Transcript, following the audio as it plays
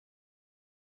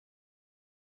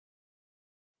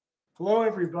Hello,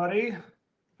 everybody.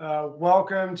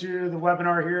 Welcome to the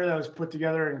webinar here that was put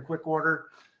together in quick order.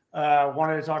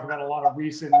 Wanted to talk about a lot of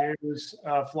recent news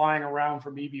flying around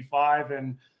from EB-5,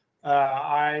 and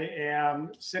I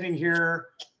am sitting here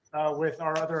with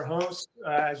our other host,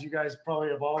 as you guys probably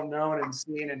have all known and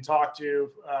seen and talked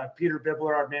to, Peter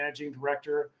Bibler, our Managing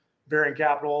Director, Behring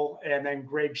Co, and then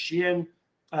Greg Sheehan,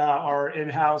 our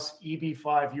in-house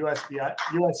EB-5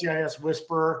 USCIS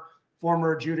whisperer,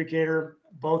 former adjudicator,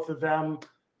 both of them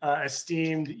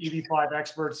esteemed EB-5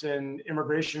 experts and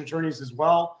immigration attorneys as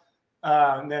well.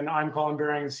 And then I'm Colin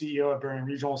Behring, the CEO of Behring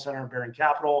Regional Center of Behring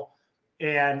Capital.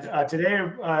 And today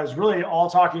is really all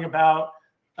talking about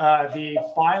the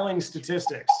filing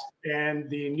statistics and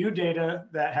the new data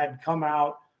that had come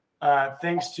out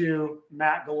thanks to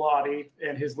Matt Galati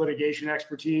and his litigation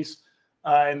expertise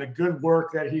and the good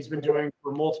work that he's been doing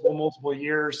for multiple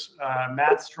years.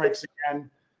 Matt strikes again.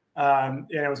 And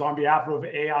it was on behalf of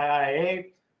AIIA,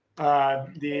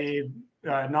 the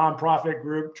nonprofit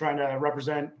group trying to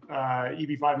represent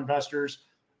EB-5 investors.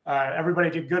 Everybody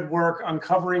did good work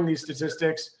uncovering these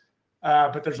statistics,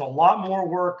 but there's a lot more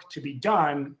work to be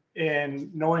done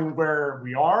in knowing where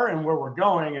we are and where we're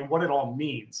going and what it all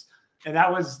means. And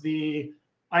that was the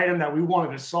item that we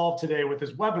wanted to solve today with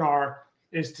this webinar,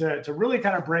 is to really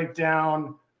kind of break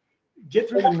down, get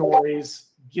through the noise,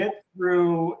 get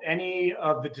through any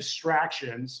of the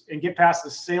distractions, and get past the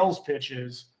sales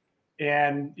pitches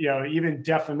and even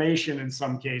defamation in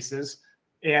some cases,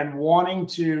 and wanting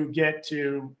to get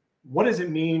to what does it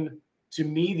mean to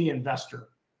me, the investor.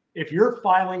 If you're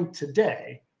filing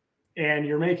today and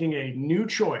you're making a new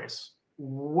choice,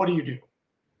 what do you do?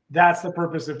 That's the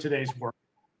purpose of today's work.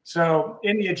 So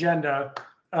in the agenda,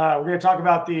 we're going to talk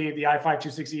about the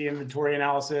I-5-260 inventory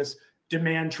analysis,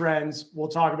 demand trends. We'll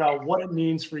talk about what it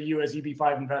means for you as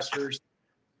EB-5 investors.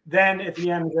 Then at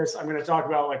the end of this, I'm going to talk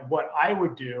about like what I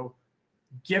would do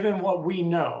given what we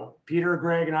know. Peter,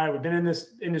 Greg, and I have been in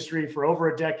this industry for over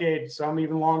a decade, some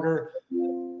even longer.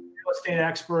 Real estate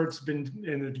experts, been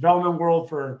in the development world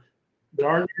for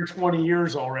darn near 20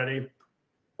 years already.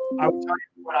 I will tell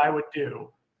you what I would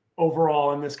do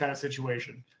overall in this kind of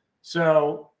situation.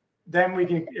 So then we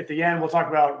can, at the end, we'll talk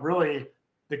about really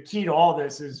the key to all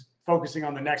this is focusing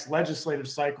on the next legislative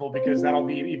cycle, because that'll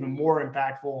be even more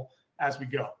impactful as we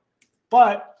go.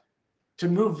 But to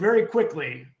move very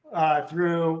quickly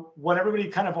through what everybody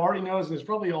kind of already knows and is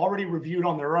probably already reviewed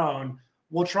on their own,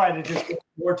 we'll try to just get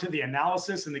more to the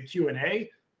analysis and the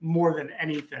Q&A more than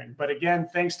anything. But again,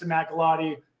 thanks to Matt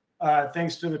Galati,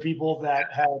 thanks to the people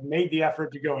that have made the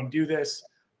effort to go and do this.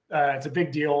 It's a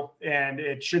big deal, and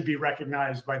it should be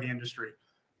recognized by the industry.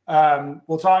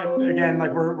 We'll talk again,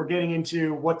 like we're getting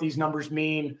into what these numbers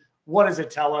mean. What does it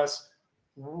tell us?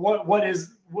 What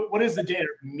does the data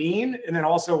mean? And then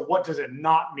also, what does it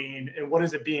not mean? And what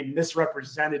is it being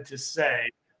misrepresented to say?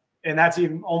 And that's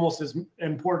even almost as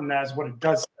important as what it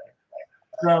does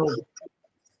say. So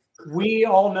we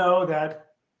all know that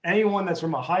anyone that's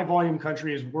from a high volume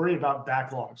country is worried about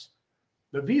backlogs.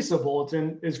 The visa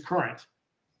bulletin is current.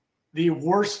 The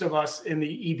worst of us in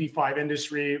the EB-5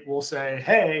 industry will say,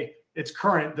 hey, it's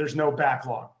current, there's no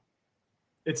backlog.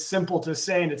 It's simple to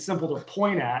say, and it's simple to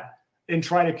point at and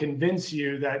try to convince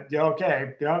you that,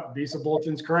 okay, visa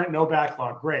bulletin's current, no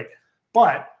backlog, great.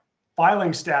 But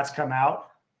filing stats come out,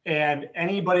 and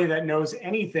anybody that knows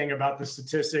anything about the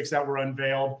statistics that were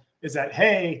unveiled is that,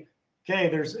 hey, okay,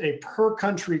 there's a per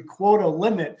country quota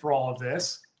limit for all of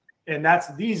this, and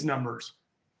that's these numbers.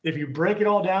 If you break it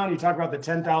all down, you talk about the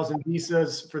 10,000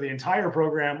 visas for the entire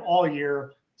program all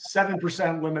year,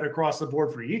 7% limit across the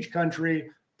board for each country,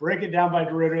 break it down by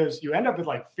derivatives, you end up with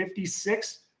like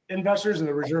 56 investors in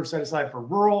the reserve set aside for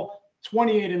rural,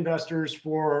 28 investors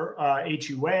for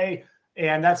HUA,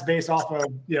 and that's based off of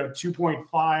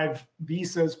 2.5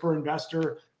 visas per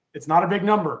investor. It's not a big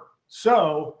number.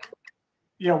 So,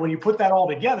 when you put that all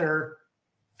together,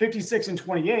 56 and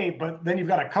 28, but then you've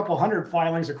got a couple hundred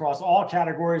filings across all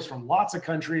categories from lots of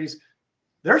countries.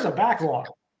 There's a backlog.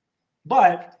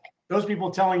 But those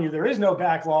people telling you there is no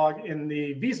backlog in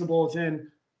the visa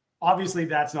bulletin, obviously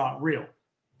that's not real.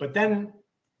 But then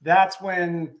that's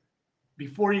when,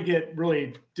 before you get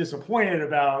really disappointed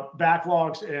about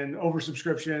backlogs and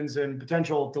oversubscriptions and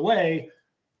potential delay,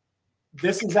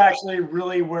 this is actually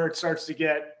really where it starts to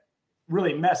get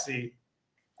really messy.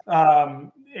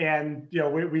 And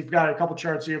we've got a couple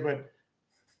charts here, but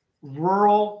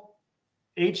rural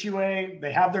HUA,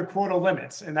 they have their quota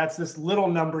limits, and that's this little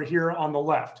number here on the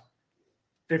left.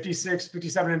 56,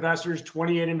 57 investors,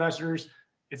 28 investors.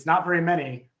 It's not very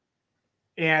many.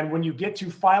 And when you get to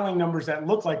filing numbers that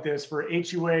look like this for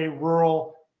HUA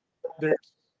rural,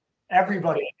 there's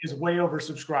everybody is way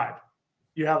oversubscribed.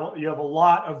 You have a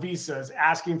lot of visas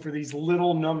asking for these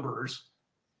little numbers,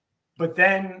 but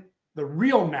then the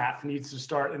real math needs to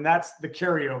start, and that's the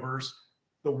carryovers,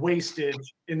 the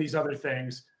wastage in these other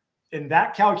things. And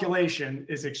that calculation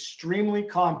is extremely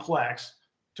complex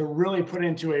to really put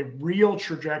into a real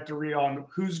trajectory on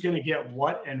who's going to get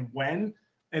what and when.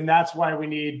 And that's why we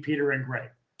need Peter and Greg.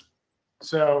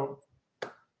 So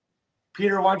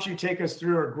Peter, why don't you take us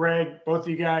through, or Greg, both of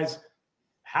you guys,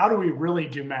 how do we really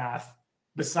do math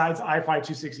besides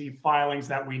I-5 filings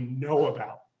that we know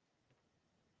about?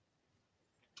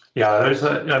 Yeah,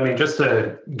 I mean, just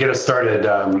to get us started,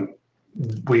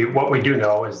 what we do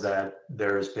know is that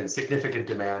there's been significant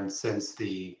demand since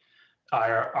the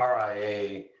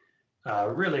RIA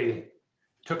really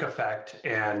took effect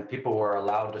and people were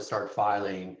allowed to start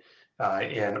filing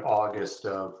in August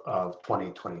of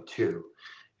 2022.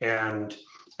 And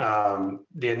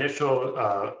the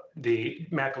initial, the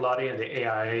Matt Galati and the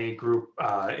AIA group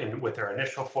with their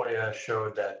initial FOIA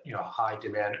showed that, high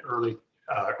demand early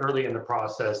in the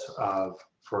process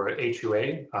for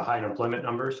HUA, high unemployment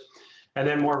numbers. And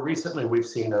then more recently, we've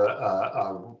seen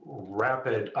a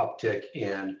rapid uptick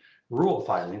in rural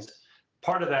filings.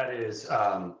 Part of that is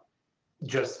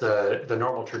just the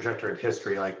normal trajectory of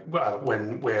history. Like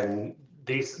when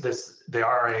the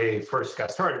RIA first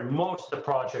got started, most of the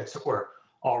projects were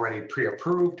already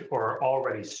pre-approved or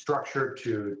already structured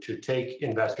to take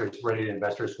investors, ready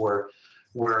investors were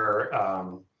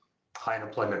high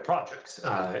unemployment projects.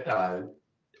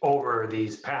 Over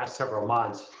these past several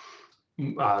months,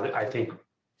 I think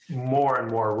more and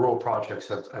more rural projects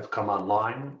have come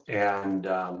online, and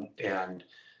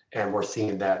we're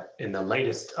seeing that in the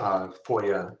latest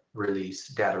FOIA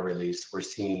data release, we're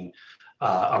seeing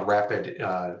a rapid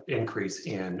increase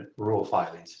in rural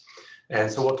filings. And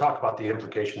so we'll talk about the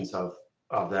implications of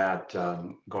that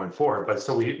going forward. But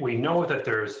so we know that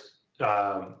there's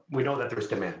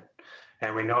demand,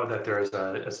 and we know that there's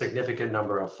a significant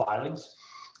number of filings.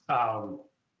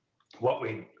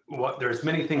 There's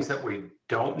many things that we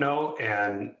don't know,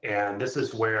 and this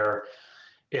is where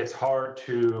it's hard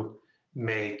to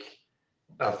make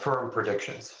firm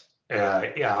predictions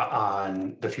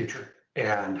on the future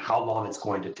and how long it's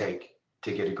going to take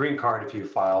to get a green card if you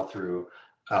file through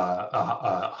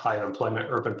a high unemployment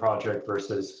urban project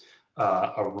versus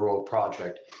a rural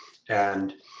project.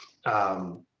 And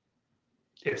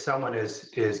if someone is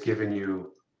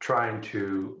trying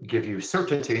to give you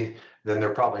certainty, then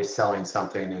they're probably selling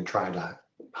something and trying to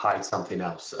hide something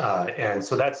else. And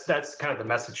so that's kind of the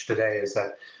message today, is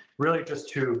that really just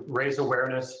to raise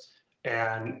awareness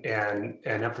and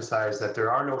emphasize that there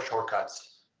are no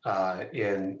shortcuts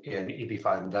in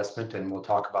EB-5 investment, and we'll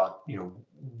talk about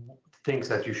things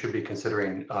that you should be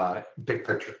considering big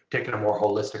picture, taking a more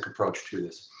holistic approach to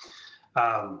this.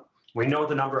 We know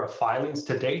the number of filings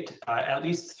to date, at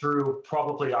least through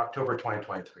probably October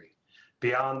 2023.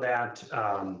 Beyond that,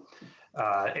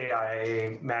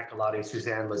 AIA, Matt Galati,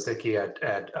 Suzanne Lazicki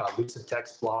at Lucid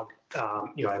Text blog,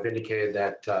 I've indicated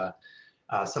that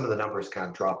some of the numbers kind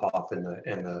of drop off and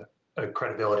the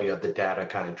credibility of the data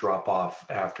kind of drop off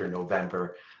after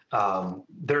November.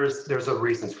 There's a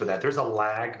reasons for that. There's a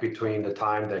lag between the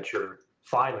time that you're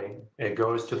filing, it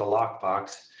goes to the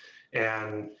lockbox,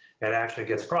 and it actually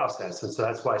gets processed. And so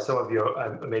that's why some of you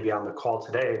maybe on the call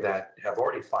today that have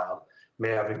already filed may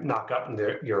have not gotten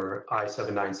your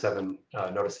I-797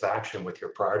 notice of action with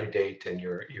your priority date and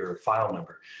your file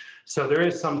number. So there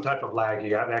is some type of lag.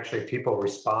 You have actually people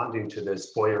responding to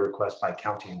this FOIA request by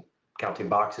counting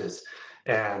boxes,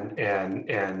 and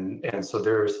so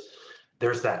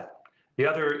there's that. The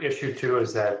other issue too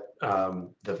is that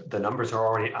the numbers are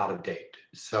already out of date.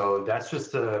 So that's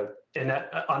just the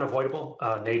unavoidable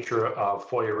nature of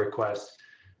FOIA requests.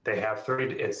 They have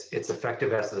 30, it's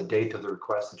effective as the date of the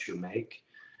request that you make,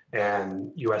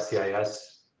 and USCIS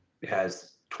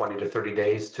has 20 to 30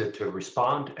 days to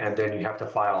respond, and then you have to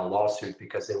file a lawsuit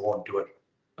because they won't do it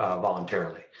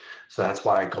voluntarily. So that's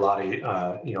why Galati,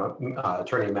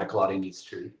 Attorney Matt Galati needs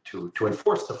to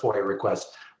enforce the FOIA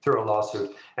request through a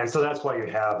lawsuit, and so that's why you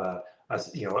have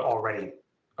already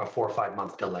a 4 or 5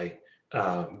 month delay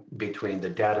between the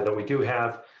data that we do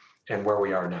have and where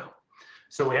we are now.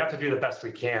 So we have to do the best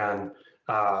we can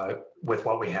with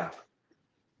what we have.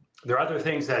 There are other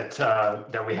things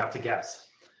that we have to guess.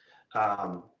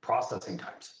 Processing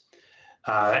times.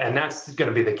 And that's going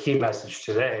to be the key message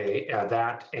today,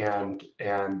 that and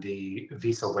the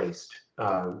visa waste,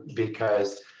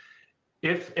 because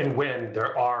if and when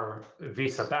there are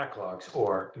visa backlogs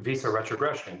or visa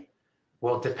retrogression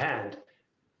will depend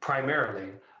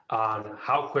primarily on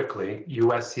how quickly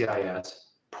USCIS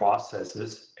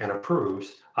processes and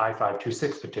approves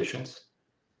I-526 petitions,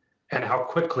 and how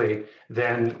quickly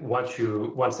then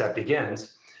once that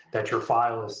begins, that your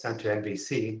file is sent to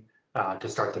NVC to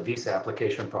start the visa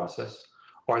application process,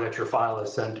 or that your file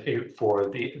is sent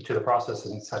to the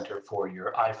processing center for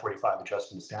your I-45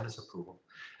 adjustment status approval,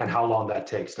 and how long that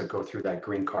takes to go through that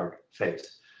green card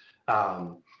phase.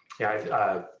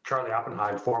 Charlie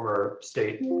Oppenheim, former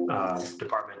State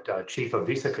Department Chief of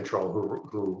Visa Control,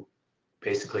 who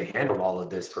basically handled all of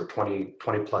this for 20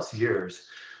 plus years,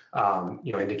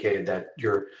 indicated that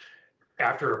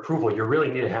after approval, you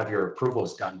really need to have your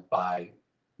approvals done by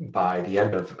the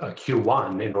end of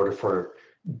Q1 in order for,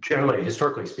 generally,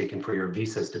 historically speaking, for your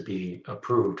visas to be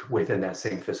approved within that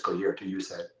same fiscal year to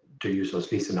use those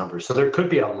visa numbers. So there could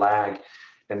be a lag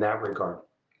in that regard.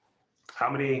 How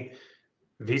many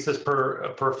visas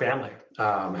per family?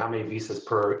 How many visas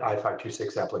per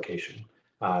I-526 application?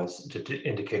 To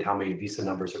indicate how many visa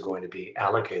numbers are going to be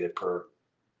allocated per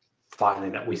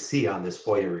filing that we see on this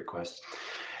FOIA request.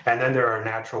 And then there are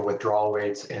natural withdrawal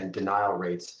rates and denial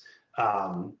rates.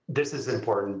 This is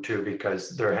important too,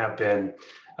 because there have been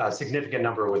a significant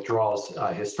number of withdrawals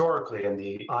historically in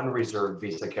the unreserved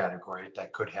visa category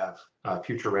that could have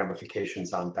future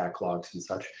ramifications on backlogs and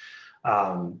such.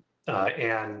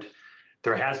 And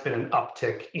there has been an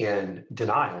uptick in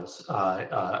denials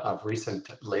of recent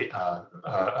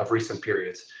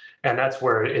periods, and that's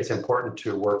where it's important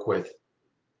to work with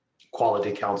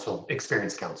quality counsel,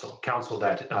 experienced counsel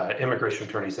that immigration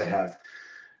attorneys that have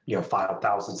filed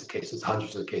thousands of cases,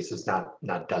 hundreds of cases, not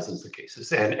dozens of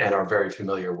cases, and are very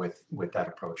familiar with that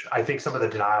approach. I think some of the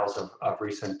denials of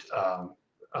recent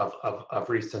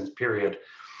period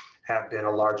have been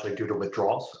largely due to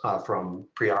withdrawals from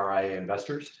pre-RIA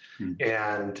investors,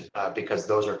 and because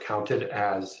those are counted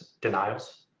as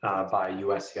denials by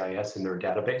USCIS in their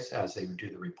database as they do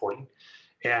the reporting,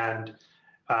 and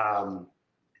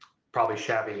probably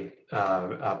shabby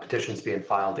petitions being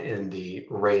filed in the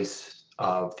race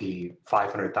of the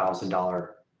 $500,000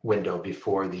 window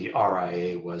before the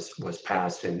RIA was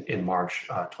passed in March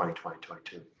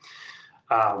 2022.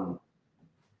 And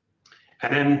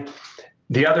then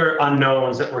the other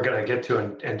unknowns that we're going to get to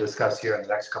and discuss here in the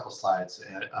next couple slides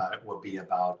will be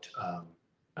about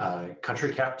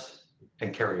country caps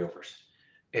and carryovers,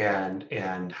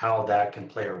 and how that can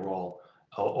play a role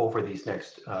over these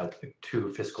next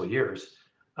 2 fiscal years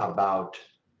about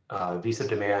visa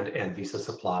demand and visa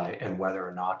supply, and whether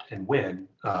or not and when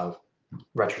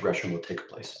retrogression will take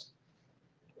place.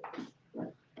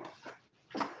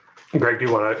 Greg, do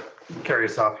you want to carry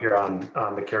us off here on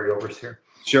the carryovers here?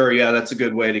 Sure. Yeah, that's a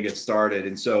good way to get started.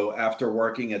 And so after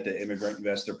working at the Immigrant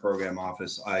Investor Program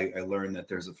Office, I learned that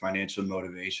there's a financial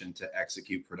motivation to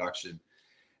execute production.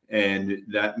 And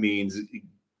that means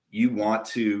you want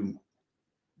to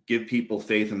give people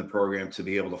faith in the program to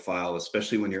be able to file,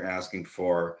 especially when you're asking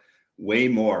for way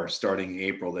more starting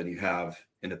April than you have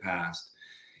in the past.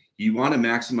 You want to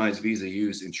maximize visa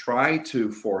use and try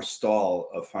to forestall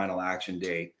a final action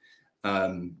date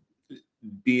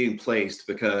being placed,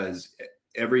 because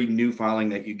every new filing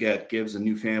that you get gives a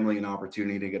new family an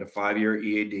opportunity to get a 5-year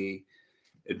EAD,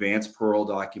 advanced parole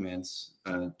documents,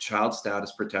 child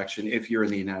status protection if you're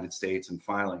in the United States and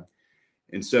filing.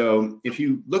 And so if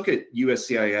you look at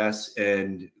USCIS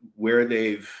and where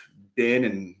they've been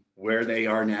and where they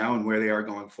are now and where they are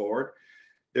going forward,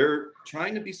 they're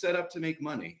trying to be set up to make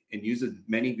money and use as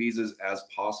many visas as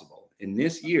possible. In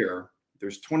this year,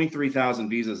 there's 23,000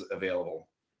 visas available.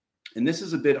 And this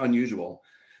is a bit unusual,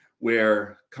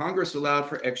 where Congress allowed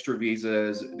for extra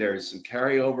visas. There's some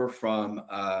carryover from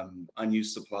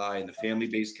unused supply in the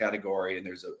family-based category, and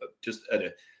there's just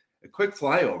a quick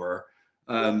flyover.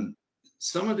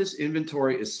 Some of this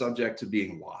inventory is subject to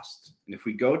being lost. And if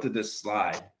we go to this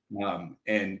slide,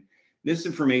 and this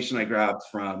information I grabbed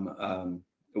from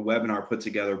a webinar put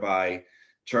together by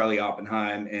Charlie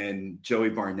Oppenheim and Joey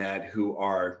Barnett, who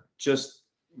are just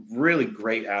really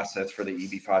great assets for the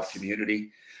EB-5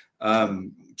 community.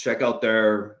 Check out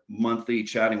their monthly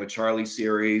Chatting with Charlie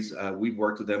series. We've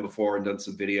worked with them before and done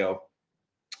some video.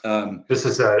 This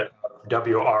is a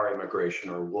WR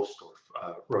Immigration, or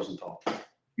Wolfstorf, Rosenthal.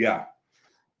 Yeah.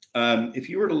 If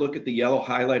you were to look at the yellow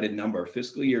highlighted number,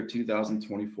 fiscal year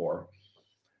 2024,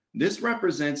 this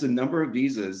represents a number of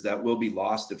visas that will be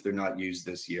lost if they're not used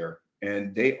this year.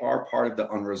 And they are part of the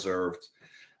unreserved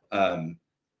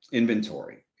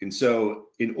inventory. And so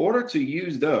in order to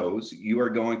use those, you are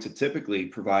going to typically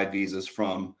provide visas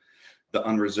from the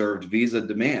unreserved visa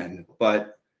demand.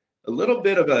 But a little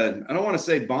bit of a, I don't want to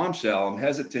say bombshell, I'm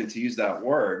hesitant to use that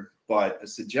word, but a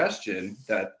suggestion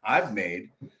that I've made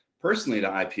personally to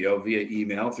IPO via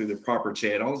email through the proper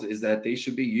channels is that they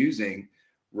should be using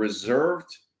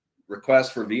reserved requests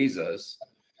for visas,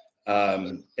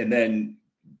 and then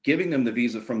giving them the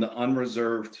visa from the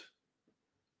unreserved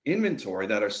inventory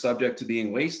that are subject to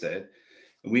being wasted.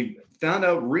 We found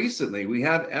out recently, we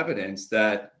have evidence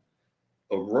that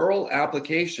a rural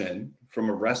application from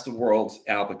a rest of world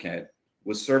applicant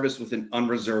was serviced with an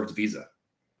unreserved visa.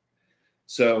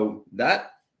 So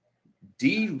that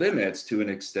delimits to an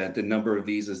extent the number of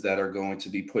visas that are going to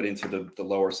be put into the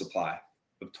lower supply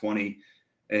of 20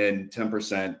 and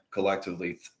 10%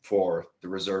 collectively for the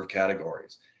reserve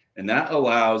categories. And that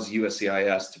allows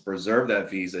USCIS to preserve that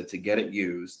visa, to get it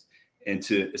used, and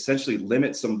to essentially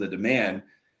limit some of the demand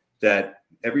that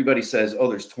everybody says, oh,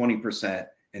 there's 20%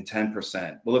 and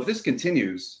 10%. Well, if this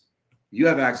continues, you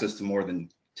have access to more than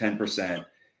 10%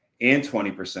 and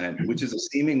 20%, which is a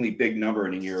seemingly big number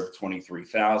in a year of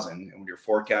 23,000. And when you're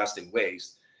forecasting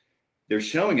waste, they're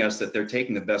showing us that they're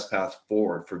taking the best path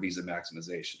forward for visa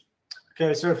maximization.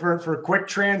 Okay, so for quick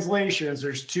translations,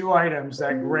 there's two items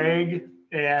that Greg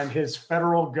and his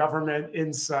federal government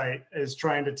insight is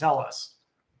trying to tell us.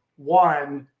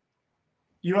 One,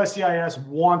 USCIS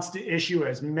wants to issue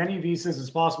as many visas as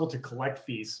possible to collect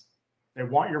fees. They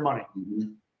want your money.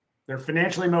 Mm-hmm. They're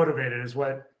financially motivated is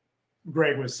what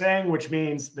Greg was saying, which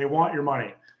means they want your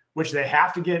money, which they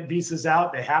have to get visas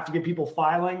out. They have to get people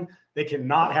filing. They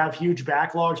cannot have huge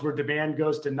backlogs where demand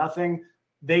goes to nothing.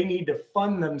 They need to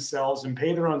fund themselves and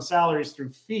pay their own salaries through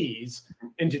fees.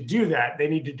 And to do that, they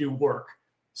need to do work.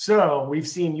 So we've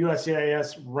seen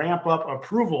USCIS ramp up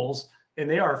approvals, and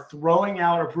they are throwing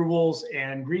out approvals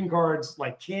and green cards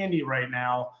like candy right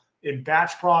now in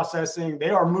batch processing.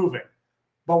 They are moving.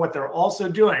 But what they're also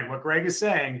doing, what Greg is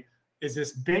saying, is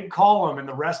this big column in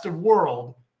the rest of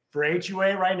world for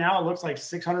HUA right now. It looks like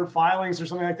 600 filings or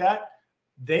something like that.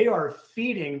 They are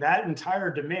feeding that entire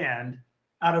demand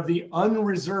out of the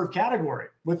unreserved category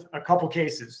with a couple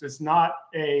cases. It's not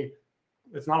a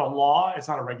law, it's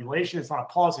not a regulation, it's not a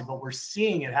policy, but we're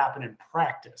seeing it happen in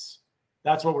practice.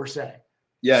 That's what we're saying.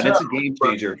 Yeah, and it's a game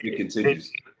changer if it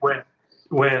continues. And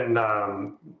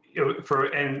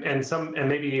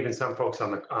maybe even some folks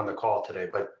on the call today,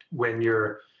 but when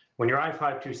your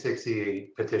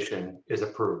I-526E petition is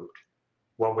approved,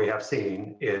 what we have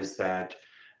seen is that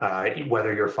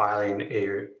whether you're filing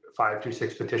a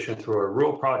 526 petition through a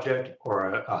rural project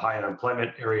or a high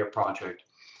unemployment area project,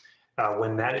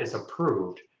 when that is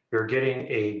approved, you're getting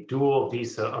a dual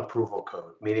visa approval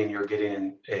code, meaning you're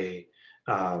getting a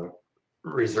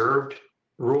reserved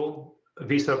rural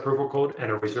visa approval code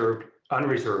and a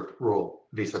unreserved rural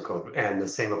visa code. And the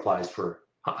same applies for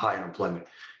high unemployment.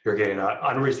 You're getting an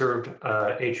unreserved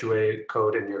HUA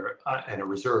code and a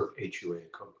reserved HUA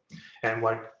code. And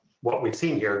what we've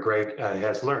seen here, Greg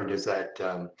has learned, is that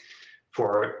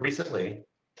for recently,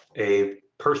 a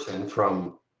person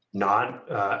from not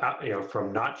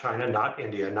China, not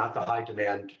India, not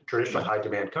the traditionally high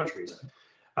demand countries,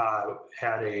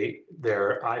 had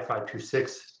their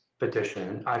I-526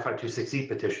 petition, I-526E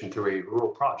petition through a rural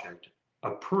project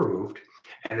approved.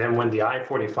 And then when the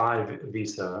I-45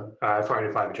 visa,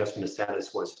 I-45 adjustment of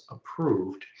status was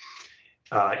approved,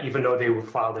 even though they were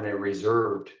filed in a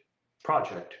reserved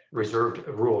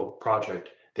rural project,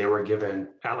 they were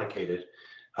allocated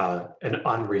an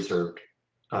unreserved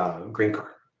green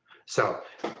card. So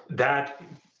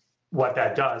what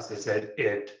that does is that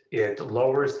it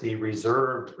lowers the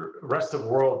rest of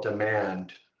world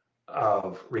demand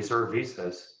of reserve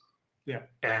visas,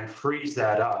 and frees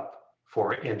that up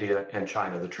for India and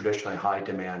China, the traditionally high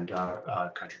demand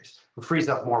countries. It frees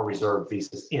up more reserve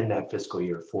visas in that fiscal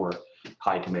year for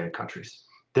high demand countries.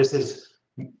 This is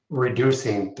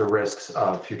reducing the risks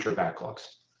of future backlogs.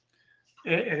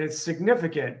 And it's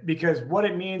significant because what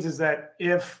it means is that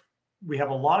if we have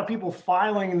a lot of people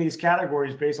filing in these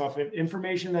categories based off of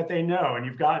information that they know, and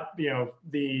you've got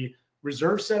the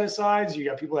reserve set asides, you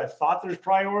got people that thought there's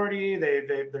priority,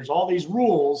 there's all these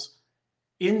rules.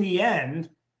 In the end,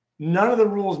 none of the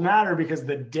rules matter because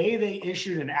the day they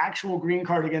issued an actual green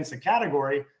card against a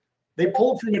category, they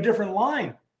pulled from a different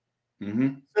line. Mm-hmm.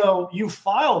 So you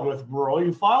filed with rural,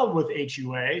 you filed with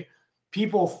HUA.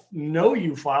 People know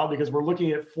you filed because we're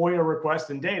looking at FOIA requests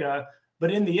and data.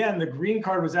 But in the end, the green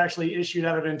card was actually issued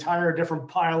out of an entire different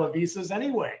pile of visas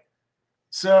anyway.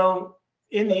 So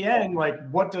in the end,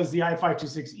 what does the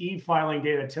I-526E filing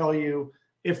data tell you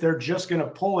if they're just going to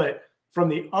pull it from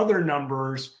the other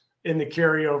numbers in the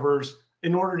carryovers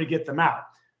in order to get them out?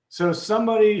 So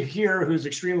somebody here who's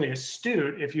extremely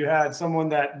astute, if you had someone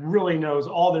that really knows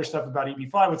all their stuff about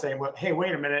EB-5 would say, well, hey,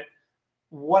 wait a minute.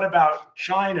 What about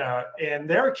China and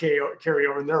their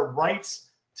carryover and their rights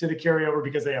to the carryover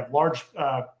because they have large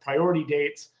priority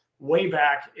dates way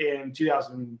back in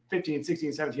 2015,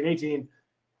 16, 17, 18.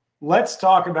 Let's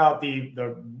talk about the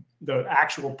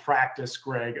actual practice,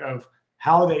 Greg, of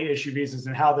how they issue visas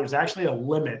and how there's actually a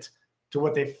limit to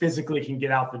what they physically can get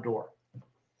out the door.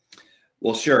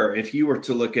 Well, sure. If you were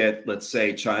to look at, let's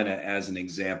say, China as an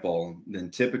example, then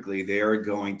typically they are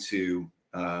going to,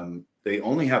 they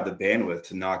only have the bandwidth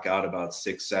to knock out about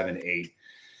 6, 7,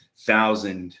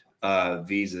 8,000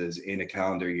 visas in a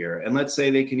calendar year. And let's say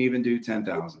they can even do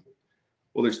 10,000.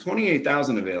 Well, there's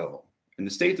 28,000 available. And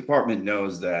the State Department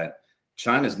knows that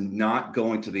China's not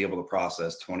going to be able to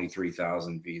process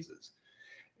 23,000 visas.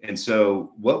 And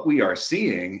so what we are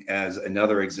seeing, as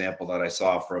another example that I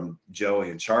saw from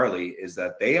Joey and Charlie, is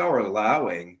that they are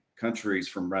allowing countries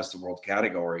from rest of world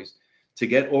categories to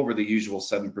get over the usual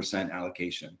 7%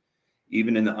 allocation,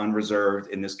 even in the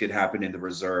unreserved, and this could happen in the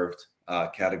reserved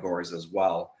categories as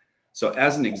well. So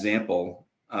as an example,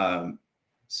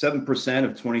 7%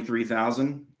 of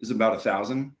 23,000 is about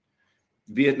 1,000.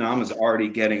 Vietnam is already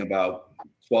getting about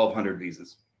 1,200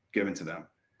 visas given to them,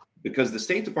 because the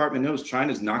State Department knows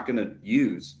China's not going to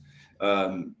use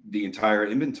the entire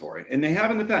inventory. And they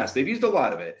have in the past. They've used a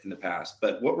lot of it in the past.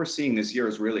 But what we're seeing this year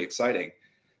is really exciting,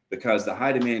 because the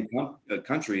high demand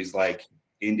countries like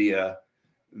India,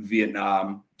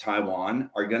 Vietnam, Taiwan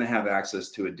are going to have access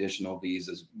to additional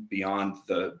visas beyond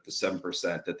the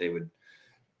 7% that they would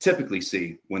typically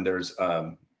see when there's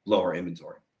lower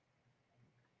inventory.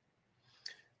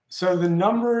 So the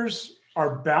numbers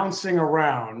are bouncing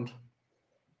around,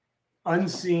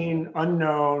 unseen,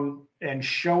 unknown, and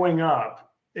showing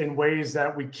up in ways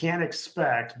that we can't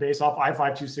expect based off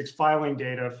I-526 filing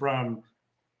data from,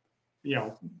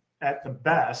 at the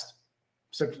best,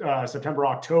 September,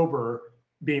 October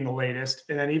being the latest.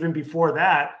 And then even before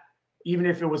that, even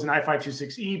if it was an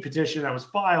I-526E petition that was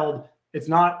filed, it's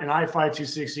not an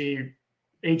I-526E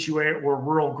HUA or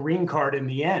rural green card in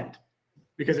the end,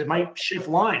 because it might shift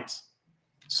lines.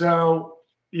 So,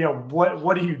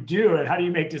 what do you do, and how do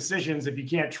you make decisions if you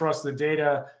can't trust the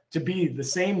data to be the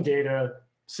same data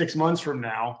 6 months from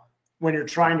now when you're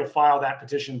trying to file that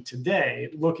petition today,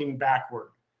 looking backward?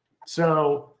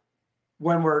 So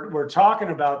when we're talking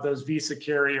about those visa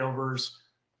carryovers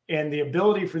and the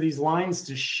ability for these lines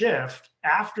to shift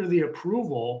after the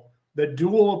approval, the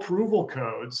dual approval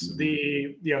codes,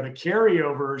 the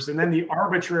carryovers, and then the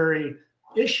arbitrary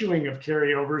issuing of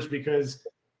carryovers, because,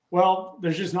 well,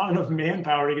 there's just not enough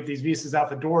manpower to get these visas out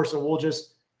the door. So we'll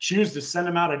just choose to send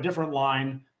them out a different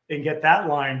line and get that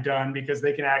line done because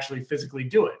they can actually physically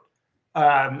do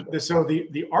it. So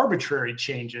the arbitrary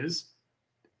changes,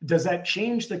 does that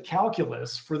change the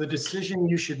calculus for the decision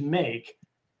you should make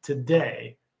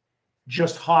today,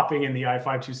 just hopping in the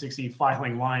I-526E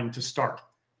filing line to start?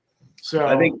 So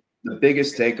I think the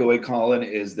biggest takeaway, Colin,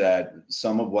 is that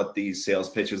some of what these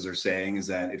sales pitches are saying is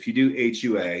that if you do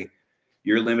HUA,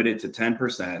 you're limited to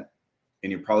 10%,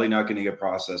 and you're probably not going to get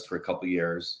processed for a couple of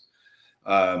years.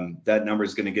 That number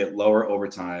is going to get lower over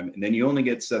time, and then you only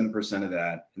get 7% of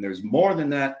that. And there's more than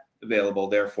that available.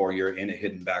 Therefore, you're in a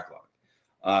hidden backlog.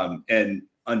 And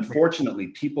unfortunately,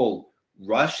 people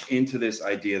rush into this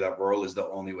idea that rural is the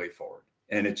only way forward.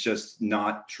 And it's just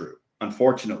not true.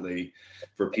 Unfortunately,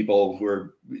 for people who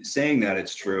are saying that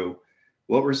it's true,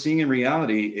 what we're seeing in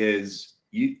reality is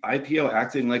IPO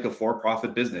acting like a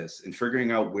for-profit business and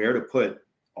figuring out where to put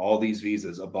all these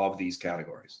visas above these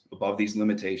categories, above these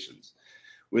limitations.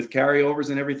 With carryovers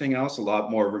and everything else, a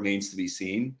lot more remains to be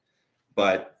seen.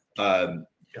 But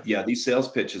yeah, these sales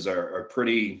pitches are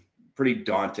pretty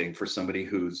daunting for somebody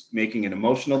who's making an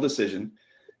emotional decision,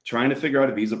 trying to figure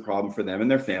out a visa problem for them and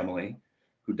their family,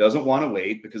 who doesn't want to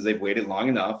wait because they've waited long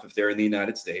enough if they're in the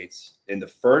United States. And the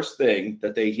first thing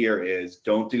that they hear is,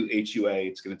 don't do HUA,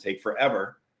 it's going to take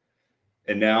forever.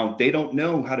 And now they don't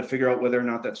know how to figure out whether or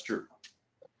not that's true.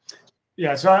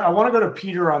 Yeah, so I want to go to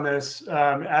Peter on this.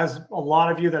 As a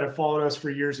lot of you that have followed us for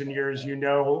years and years, you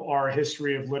know our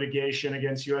history of litigation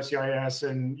against USCIS.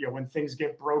 And when things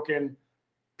get broken,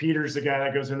 Peter's the guy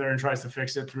that goes in there and tries to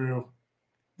fix it through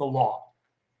the law.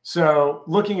 So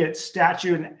looking at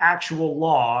statute and actual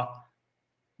law,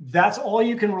 that's all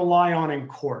you can rely on in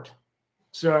court.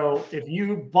 So if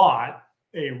you bought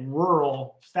a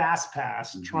rural fast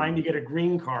pass trying to get a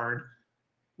green card,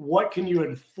 what can you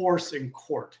enforce in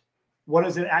court? What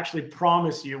does it actually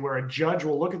promise you, where a judge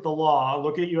will look at the law,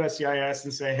 look at USCIS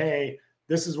and say, hey,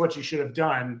 this is what you should have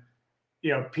done?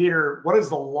 Peter, what does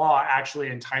the law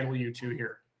actually entitle you to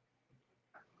here?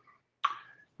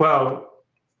 Well,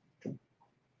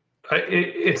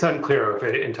 it's unclear if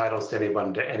it entitles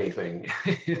anyone to anything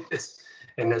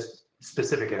in this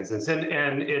specific instance,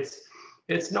 and it's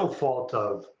it's no fault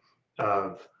of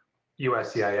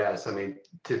USCIS. I mean,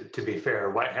 to be fair,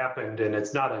 what happened, and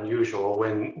it's not unusual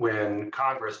when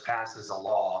Congress passes a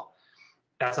law,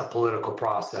 that's a political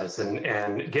process,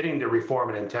 and getting the Reform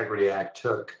and Integrity Act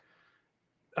took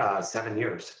 7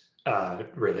 years.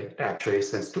 Really, actually,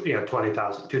 since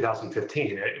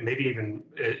 2015, maybe even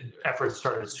efforts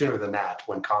started sooner than that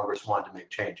when Congress wanted to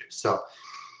make changes. So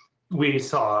we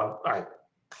saw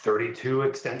 32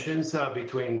 extensions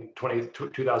between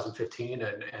 2015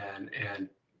 and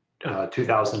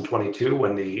 2022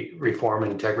 when the Reform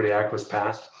and Integrity Act was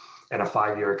passed, and a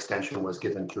 5-year extension was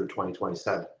given through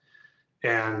 2027.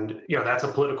 And that's a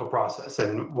political process.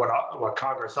 And what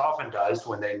Congress often does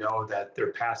when they know that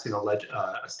they're passing a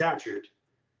statute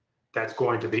that's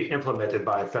going to be implemented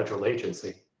by a federal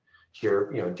agency,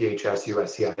 here DHS,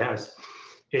 USCIS,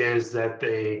 is that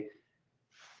they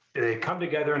come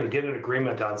together and get an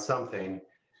agreement on something,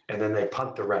 and then they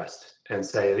punt the rest and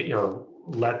say,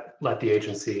 let the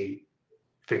agency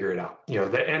figure it out.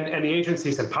 And the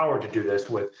agency's empowered to do this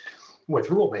with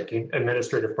rulemaking,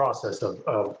 administrative process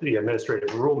of the administrative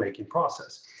rulemaking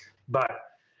process. But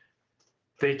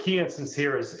the key instance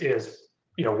here is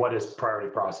what is priority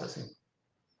processing?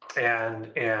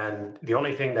 And the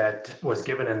only thing that was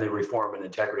given in the Reform and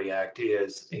Integrity Act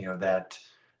is that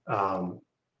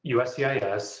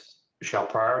USCIS shall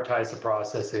prioritize the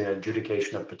processing and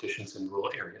adjudication of petitions in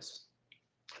rural areas.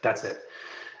 That's it.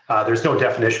 There's no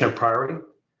definition of priority,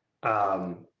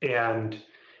 and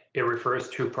it refers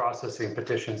to processing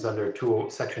petitions under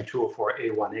Section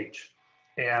 204A1H.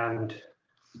 And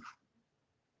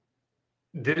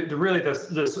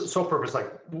the sole purpose,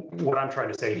 like what I'm trying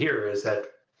to say here, is that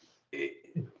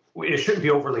it shouldn't be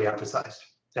overly emphasized.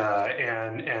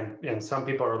 And some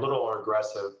people are a little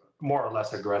aggressive, more or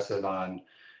less aggressive on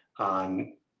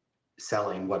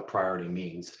selling what priority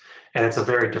means. And it's a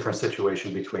very different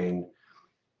situation between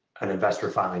an investor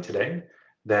filing today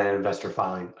than an investor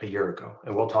filing a year ago.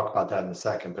 And we'll talk about that in a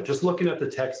second. But just looking at the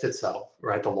text itself,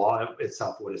 right, the law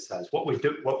itself, what it says, what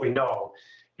we know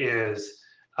is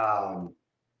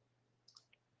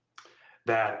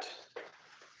that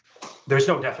there's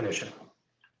no definition.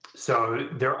 So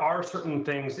there are certain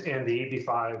things in the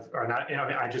EB-5, or not,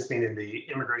 I just mean in the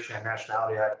Immigration and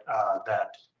Nationality Act,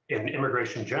 that in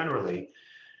immigration generally,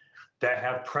 that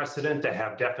have precedent, that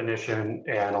have definition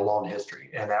and a long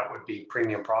history. And that would be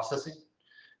premium processing,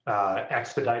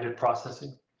 expedited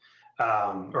processing,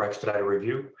 or expedited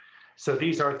review. So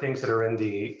these are things that are in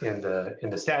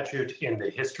the statute, in the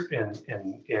history, in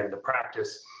the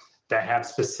practice, that have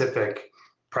specific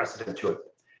precedent to it.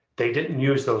 They didn't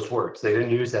use those words. They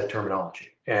didn't use that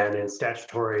terminology. And in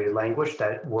statutory language,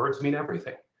 that words mean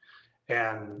everything.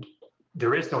 And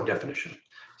there is no definition.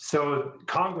 So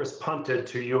Congress punted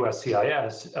to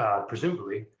USCIS,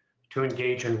 presumably, to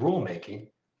engage in rulemaking,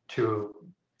 to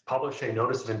publish a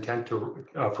notice of intent for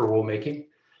rulemaking,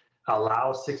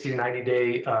 allow 60 to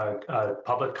 90-day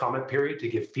public comment period to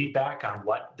give feedback on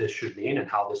what this should mean and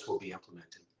how this will be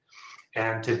implemented.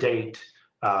 And to date,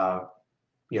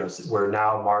 we're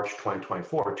now March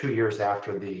 2024, 2 years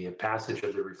after the passage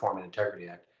of the Reform and Integrity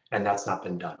Act, and that's not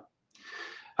been done.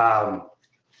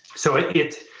 So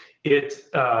it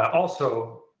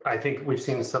also, I think we've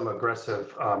seen some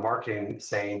aggressive marketing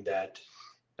saying that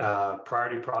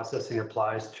priority processing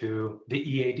applies to the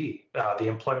EAD, the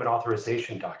employment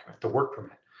authorization document, the work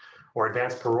permit, or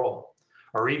advanced parole,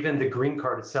 or even the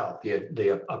Greencard itself,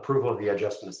 the approval of the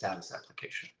adjustment of status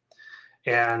application.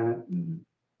 And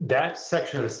that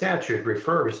section of the statute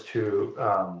refers to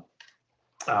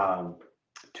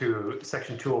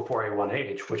Section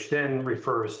 204A1H, which then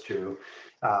refers to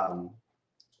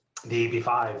the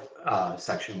EB-5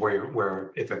 section,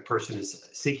 where if a person is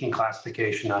seeking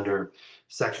classification under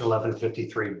Section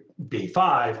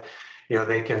 1153B5,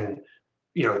 they can,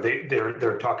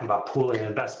 they're talking about pooling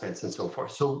investments and so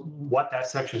forth. So what that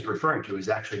section is referring to is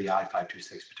actually the I-526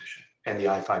 petition and the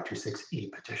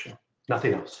I-526E petition,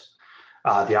 nothing else.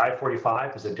 The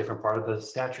I-45 is a different part of the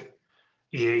statute.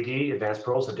 EAD, advanced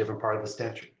parole, is a different part of the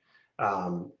statute.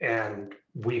 And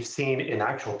we've seen in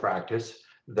actual practice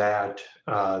that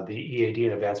the EAD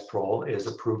and advanced parole is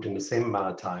approved in the same amount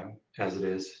of time as it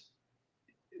is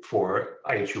for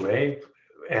IHUA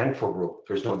and for rule.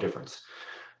 There's no difference.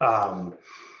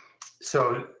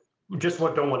 So just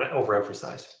don't want to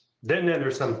overemphasize. Then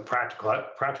there's some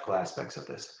practical aspects of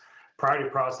this. Priority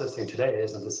processing today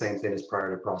isn't the same thing as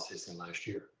priority processing last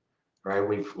year, right?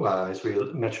 We've, as we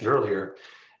mentioned earlier,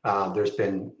 there's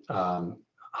been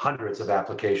hundreds of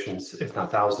applications, if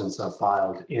not thousands,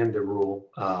 filed in the rule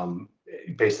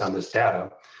based on this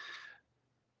data.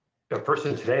 a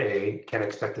person today can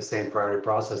expect the same priority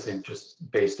processing just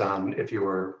based on if you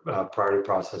were priority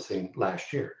processing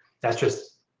last year. That's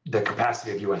just the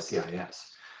capacity of USCIS.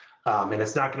 And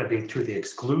it's not going to be to the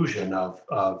exclusion of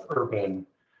urban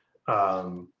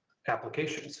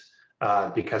applications,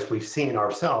 because we've seen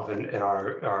ourselves in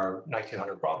our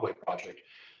 1900 Broadway project,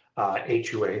 an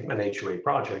HUA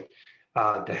project,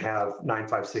 to have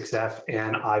 956F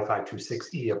and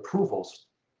I-526E approvals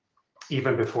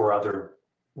even before other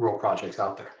rural projects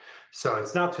out there. So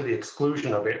it's not to the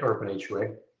exclusion of urban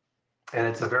HUA, and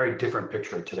it's a very different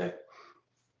picture today.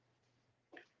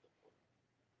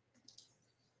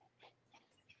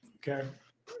 Okay,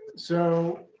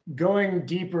 so going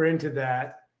deeper into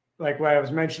that, like what I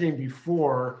was mentioning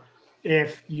before,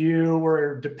 if you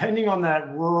were depending on that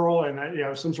rural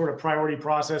and some sort of priority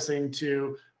processing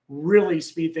to really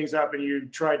speed things up, and you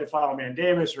tried to file a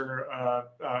mandamus or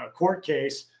a court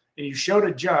case, and you showed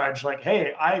a judge like,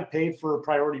 hey, I paid for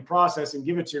priority process and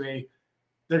give it to me,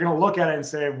 they're going to look at it and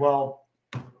say, well,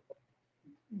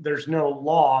 there's no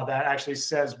law that actually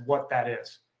says what that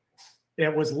is.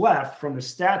 It was left from the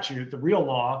statute, the real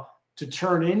law, to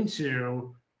turn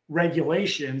into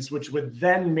regulations, which would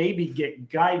then maybe get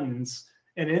guidance.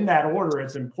 And in that order,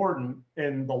 it's important.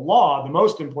 And the law, the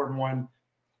most important one,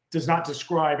 does not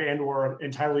describe and or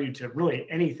entitle you to really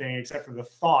anything except for the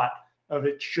thought of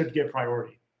it should get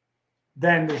priority.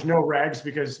 Then there's no regs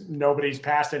because nobody's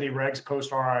passed any regs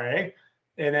post RIA.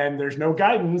 And then there's no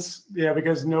guidance,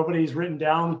 because nobody's written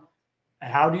down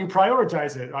how do you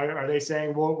prioritize it. Are they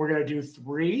saying, well, we're going to do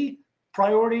 3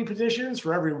 priority petitions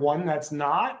for every one that's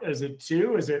not? Is it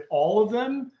 2? Is it all of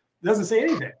them? It doesn't say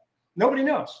anything. Nobody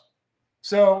knows.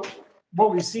 So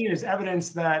what we've seen is evidence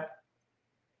that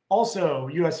also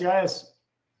USCIS,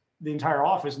 the entire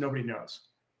office, nobody knows,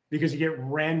 because you get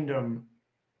random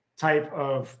type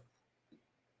of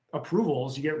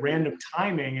approvals, you get random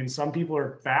timing, and some people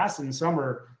are fast and some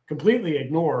are completely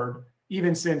ignored,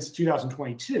 even since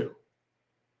 2022.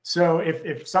 So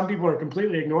if some people are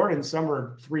completely ignored and some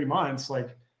are 3 months,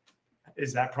 like,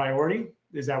 is that priority?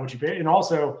 Is that what you pay? And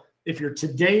also, if you're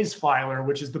today's filer,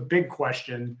 which is the big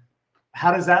question,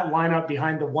 how does that line up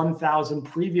behind the 1,000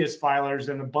 previous filers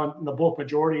and the bulk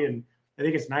majority? And I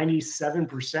think it's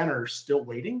 97% are still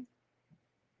waiting.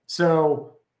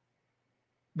 So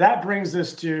that brings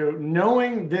us to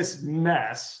knowing this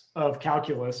mess of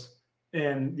calculus,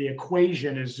 and the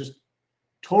equation is just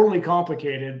totally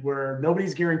complicated where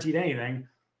nobody's guaranteed anything.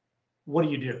 What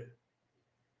do?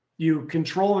 You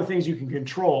control the things you can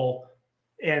control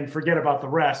and forget about the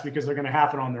rest because they're going to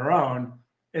happen on their own.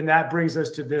 And that brings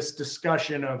us to this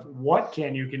discussion of what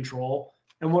can you control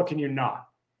and what can you not?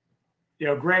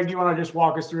 Greg, do you want to just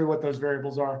walk us through what those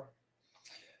variables are?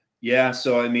 Yeah.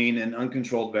 So, I mean, an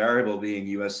uncontrolled variable being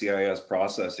USCIS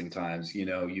processing times,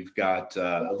 you've got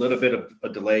a little bit of a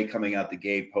delay coming out the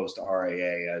gate post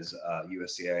RIA as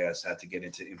USCIS had to get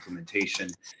into implementation.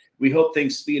 We hope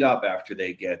things speed up after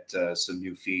they get some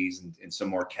new fees and some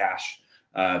more cash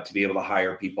to be able to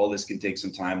hire people. This can take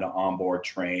some time to onboard,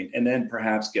 train, and then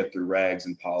perhaps get through regs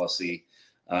and policy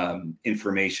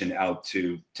information out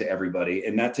to everybody.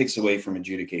 And that takes away from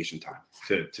adjudication time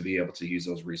to be able to use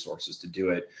those resources to do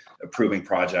it, approving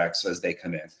projects as they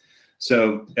come in.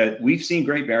 So we've seen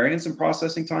great variance in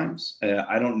processing times.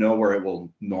 I don't know where it will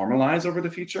normalize over the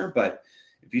future, but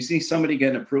if you see somebody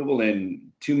getting approval in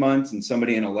 2 months and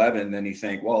somebody in 11, then you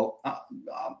think, well,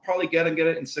 I'll probably get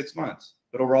it in 6 months.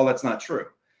 But overall, that's not true.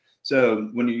 So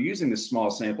when you're using this small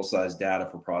sample size data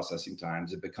for processing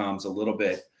times, it becomes a little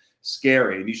bit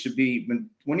scary. And you should be,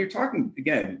 when you're talking,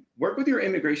 again, work with your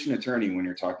immigration attorney when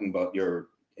you're talking about your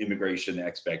immigration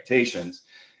expectations.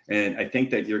 And I think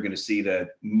that you're going to see that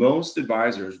most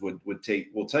advisors will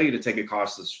tell you to take a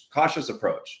cautious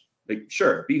approach. Like,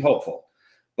 sure, be hopeful,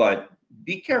 but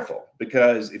be careful,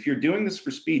 because if you're doing this for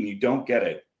speed and you don't get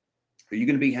it, are you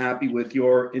going to be happy with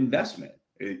your investment?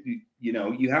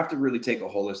 You have to really take a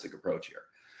holistic approach here.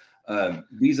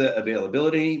 Visa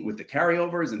availability with the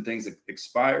carryovers and things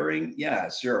expiring. Yeah,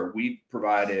 sure. We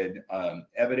provided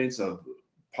evidence of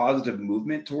positive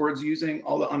movement towards using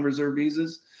all the unreserved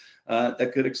visas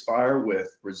that could expire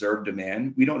with reserve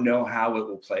demand. We don't know how it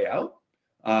will play out,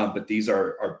 but these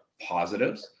are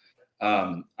positives.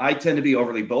 I tend to be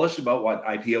overly bullish about what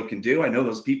IPO can do. I know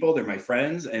those people, they're my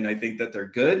friends, and I think that they're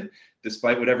good,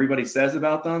 despite what everybody says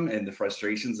about them and the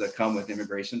frustrations that come with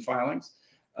immigration filings.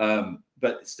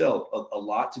 But still a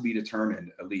lot to be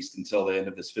determined, at least until the end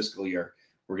of this fiscal year.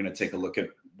 We're going to take a look at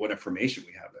what information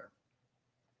we have there.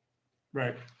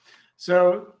 Right.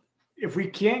 So if we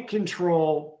can't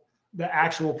control the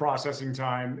actual processing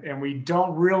time, and we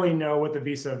don't really know what the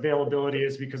visa availability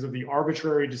is because of the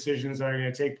arbitrary decisions that are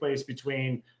going to take place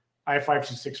between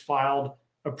I-526 filed,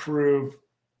 approved,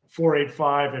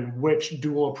 485, and which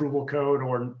dual approval code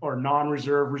or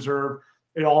non-reserve, reserve.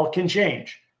 It all can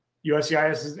change.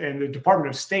 USCIS and the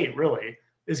Department of State really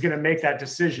is going to make that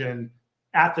decision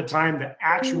at the time the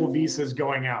actual visa is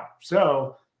going out.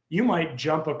 So you might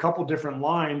jump a couple different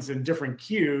lines and different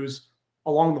queues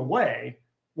along the way,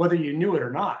 whether you knew it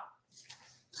or not.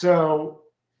 So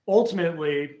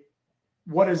ultimately,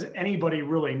 what does anybody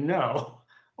really know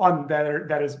on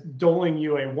that is doling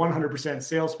you a 100%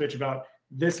 sales pitch about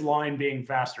this line being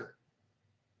faster?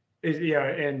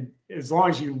 And as long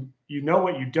as you know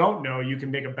what you don't know, you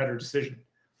can make a better decision.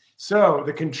 So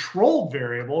the controlled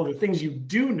variable, the things you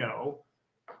do know,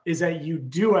 is that you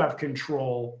do have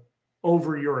control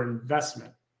over your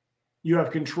investment. You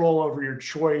have control over your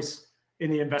choice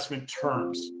in the investment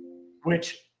terms,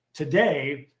 which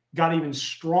today got even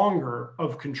stronger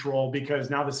of control because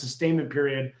now the sustainment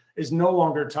period is no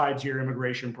longer tied to your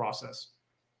immigration process.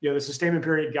 The sustainment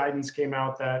period guidance came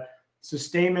out that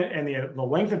sustainment and the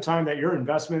length of time that your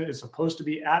investment is supposed to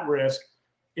be at risk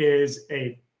is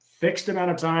a fixed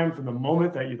amount of time from the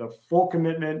moment that the full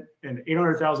commitment and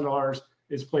 $800,000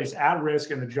 is placed at risk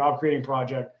in the job creating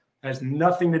project. Has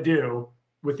nothing to do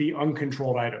with the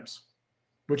uncontrolled items,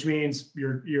 which means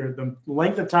the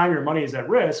length of time your money is at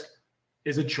risk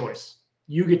is a choice.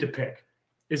 You get to pick.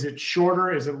 Is it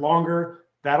shorter? Is it longer?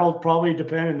 That'll probably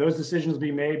depend, and those decisions will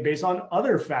be made based on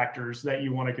other factors that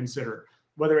you want to consider,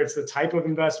 whether it's the type of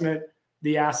investment,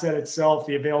 the asset itself,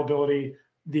 the availability,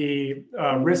 the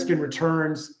risk and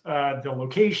returns, the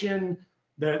location,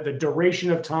 the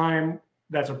duration of time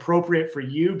that's appropriate for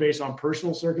you based on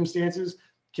personal circumstances.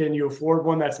 Can you afford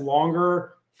one that's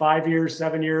longer, 5 years,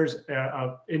 7 years,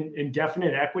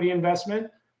 indefinite equity investment?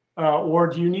 Or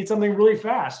do you need something really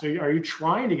fast? Are you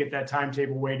trying to get that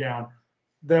timetable way down?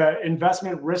 The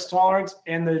investment risk tolerance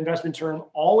and the investment term,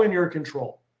 all in your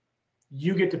control.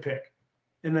 You get to pick.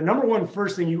 And the number one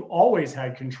first thing you always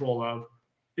had control of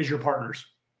is your partners.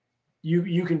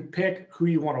 You can pick who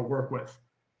you want to work with.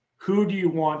 Who do you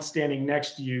want standing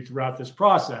next to you throughout this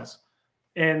process?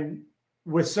 And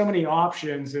with so many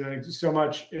options and so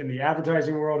much in the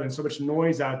advertising world and so much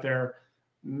noise out there,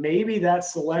 maybe that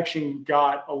selection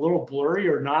got a little blurry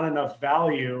or not enough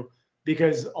value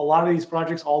because a lot of these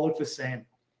projects all look the same.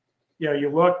 You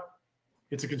look,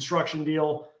 it's a construction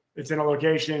deal, it's in a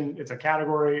location, it's a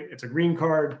category, it's a green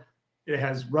card. It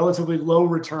has relatively low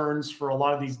returns for a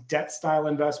lot of these debt style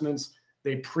investments.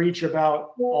 They preach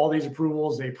about all these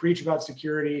approvals, they preach about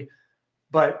security,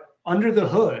 but under the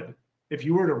hood, if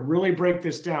you were to really break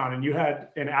this down and you had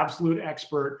an absolute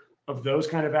expert of those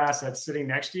kind of assets sitting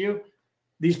next to you,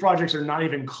 these projects are not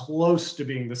even close to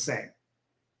being the same.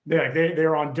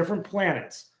 They're on different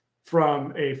planets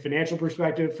from a financial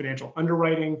perspective, financial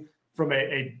underwriting, from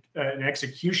an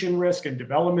execution risk and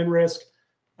development risk.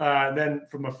 Then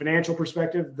from a financial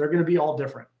perspective, they're going to be all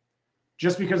different.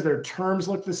 Just because their terms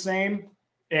look the same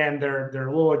and their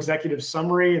little executive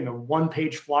summary and the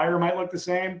one-page flyer might look the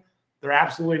same, they're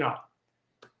absolutely not.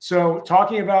 So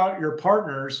talking about your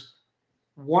partners,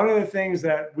 one of the things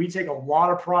that we take a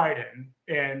lot of pride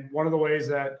in, and one of the ways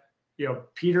that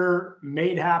Peter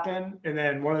made happen, and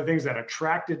then one of the things that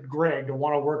attracted Greg to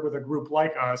want to work with a group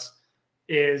like us,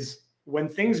 is when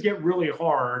things get really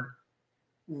hard,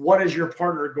 what is your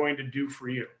partner going to do for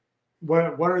you?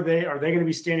 What are they going to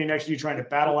be standing next to you trying to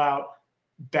battle out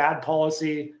bad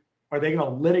policy? Are they going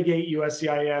to litigate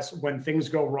USCIS when things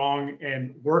go wrong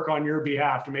and work on your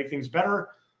behalf to make things better?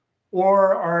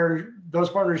 Or are those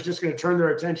partners just going to turn their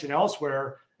attention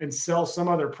elsewhere and sell some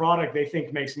other product they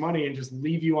think makes money and just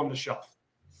leave you on the shelf?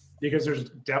 Because there's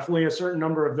definitely a certain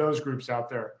number of those groups out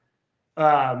there.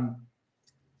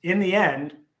 In the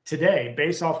end, today,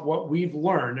 based off what we've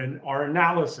learned and our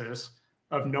analysis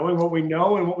of knowing what we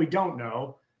know and what we don't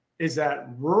know, is that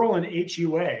rural and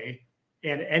HUA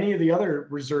and any of the other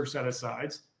reserve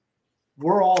set-asides,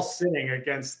 we're all sitting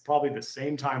against probably the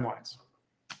same timelines.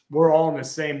 We're all in the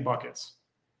same buckets.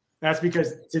 That's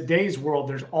because today's world,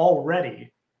 there's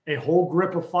already a whole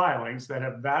grip of filings that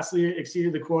have vastly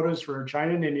exceeded the quotas for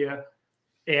China and India,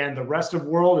 and the rest of the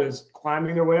world is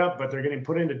climbing their way up, but they're getting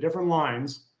put into different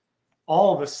lines.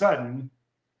 All of a sudden,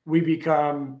 we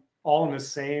become all in the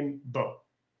same boat.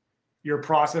 Your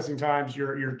processing times,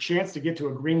 your chance to get to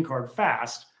a green card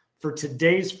fast for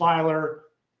today's filer,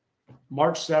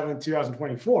 March 7th,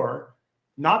 2024,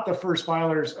 not the first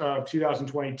filers of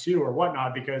 2022 or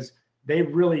whatnot, because they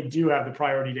really do have the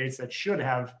priority dates that should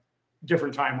have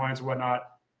different timelines and whatnot.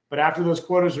 But after those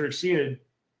quotas are exceeded,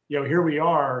 here we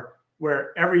are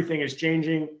where everything is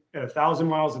changing at 1,000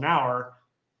 miles an hour,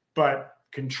 but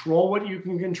control what you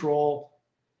can control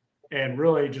and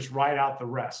really just ride out the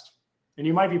rest. And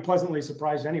you might be pleasantly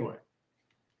surprised anyway.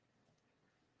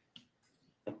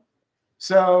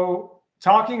 So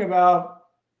talking about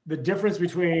the difference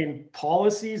between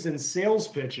policies and sales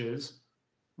pitches,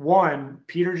 one,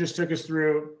 Peter just took us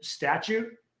through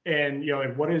statute and, you know,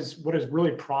 like what is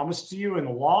really promised to you in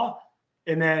the law,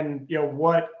 and then, you know,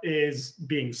 what is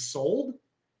being sold,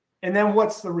 and then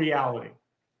what's the reality.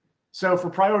 So for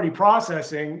priority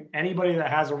processing, anybody that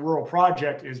has a rural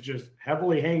project is just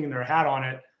heavily hanging their hat on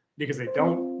it because they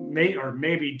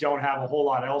maybe don't have a whole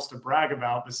lot else to brag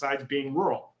about besides being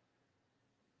rural.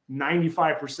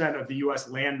 95% of the US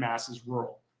land mass is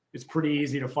rural. It's pretty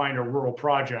easy to find a rural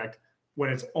project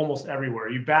when it's almost everywhere.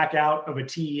 You back out of a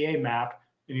TEA map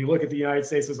and you look at the United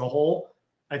States as a whole.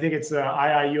 I think it's the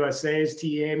IIUSA's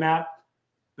TEA map.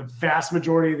 The vast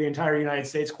majority of the entire United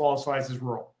States qualifies as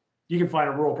rural. You can find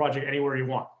a rural project anywhere you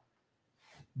want.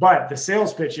 But the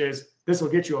sales pitch is, this will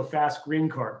get you a fast green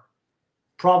card.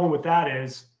 Problem with that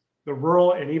is the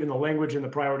rural and even the language in the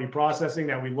priority processing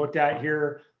that we looked at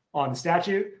here on the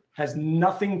statute has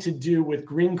nothing to do with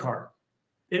green card.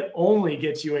 It only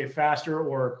gets you a faster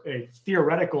or a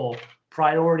theoretical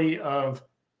priority of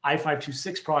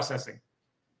I-526 processing.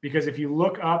 Because if you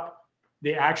look up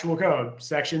the actual code,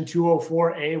 section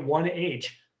 204A1H,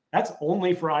 that's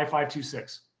only for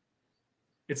I-526.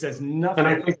 It says nothing.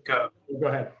 And I think, go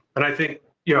ahead. And I think,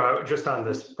 you know, just on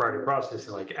this priority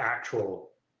processing, like actual,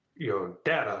 you know,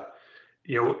 data,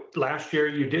 you know, last year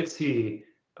you did see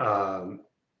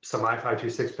some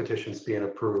I-526 petitions being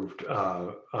approved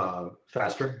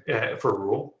faster for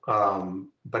rural,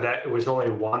 but it was only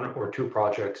 1 or 2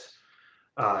 projects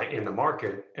in the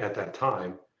market at that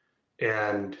time.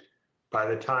 And by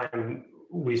the time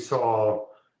we saw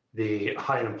the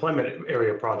high unemployment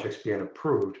area projects being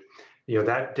approved, you know,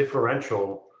 that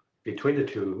differential between the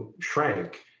two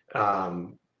shrank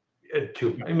to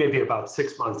maybe about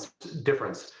 6 months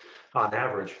difference on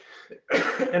average.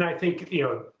 And I think, you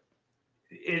know,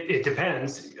 it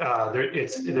depends.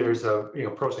 There's a, you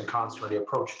know, pros and cons to the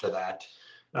approach to that.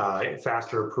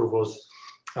 Faster approvals.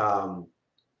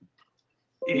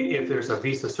 If there's a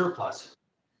visa surplus,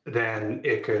 then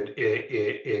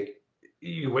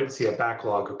you wouldn't see a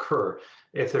backlog occur.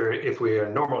 If we are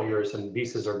in normal years and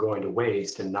visas are going to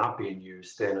waste and not being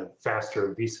used, then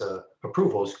faster visa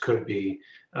approvals could be,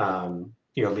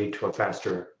 you know, lead to a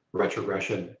faster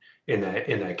retrogression in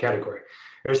that category.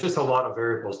 There's just a lot of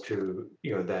variables to,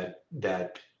 you know,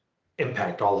 that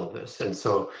impact all of this. And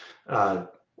so,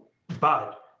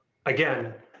 but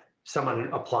again, someone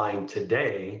applying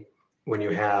today, when you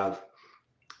have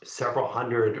several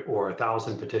hundred or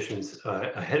 1,000 petitions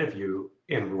ahead of you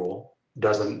in rural,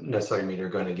 doesn't necessarily mean you're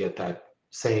going to get that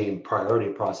same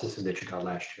priority processing that you got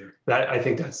last year. I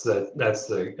think that's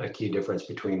a key difference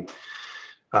between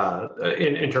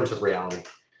in terms of reality.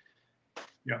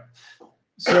 Yeah.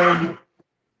 So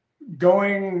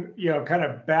going, you know, kind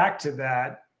of back to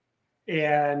that,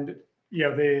 and, you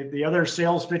know, the other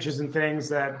sales pitches and things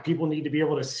that people need to be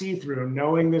able to see through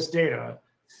knowing this data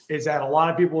is that a lot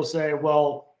of people will say,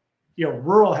 well, you know,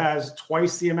 rural has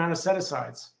twice the amount of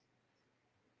set-asides.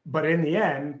 But in the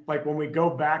end, like when we go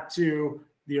back to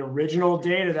the original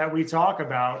data that we talk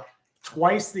about,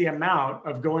 twice the amount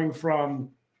of going from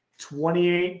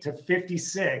 28 to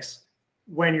 56,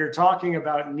 when you're talking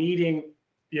about needing,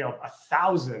 you know,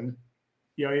 1,000,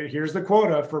 you know, here's the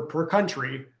quota for per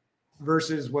country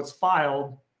versus what's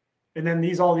filed. And then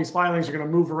all these filings are going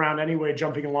to move around anyway,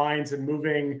 jumping lines and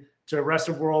moving to rest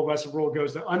of world. Rest of world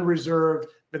goes to unreserved.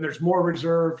 Then there's more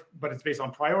reserved, but it's based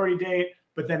on priority date.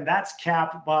 But then that's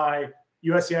capped by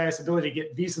USCIS ability to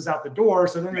get visas out the door.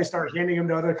 So then they start handing them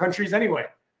to other countries anyway.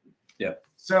 Yeah.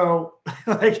 So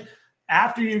like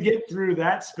after you get through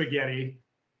that spaghetti,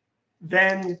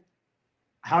 then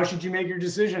how should you make your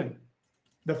decision?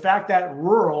 The fact that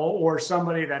rural or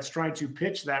somebody that's trying to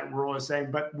pitch that rural is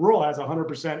saying, but rural has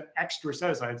 100% extra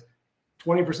set-asides,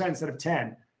 20% instead of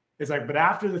 10. It's like, but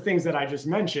after the things that I just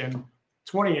mentioned,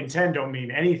 20 and 10 don't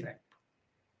mean anything.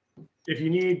 If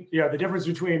you need, you know, the difference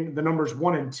between the numbers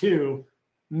 1 and 2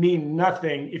 mean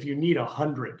nothing if you need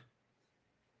 100.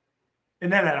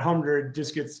 And then that 100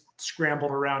 just gets scrambled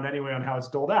around anyway on how it's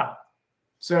doled out.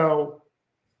 So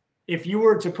if you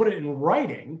were to put it in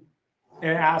writing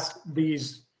and ask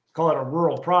these, call it a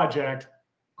rural project,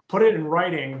 put it in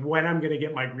writing when I'm going to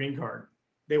get my green card,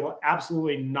 they will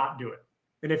absolutely not do it.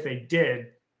 And if they did,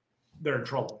 they're in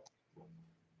trouble.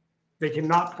 They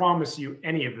cannot promise you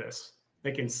any of this.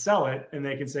 They can sell it and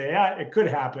they can say, yeah, it could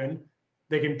happen.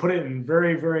 They can put it in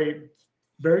very, very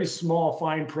very small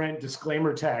fine print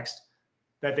disclaimer text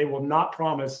that they will not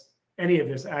promise any of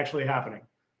this actually happening.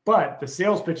 But the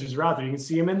sales pitches are out there. You can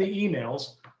see them in the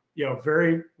emails,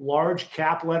 very large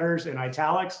cap letters in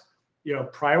italics,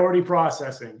 priority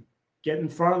processing, get in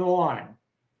front of the line.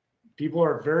 People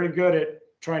are very good at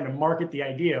trying to market the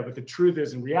idea, but the truth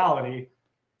is, in reality,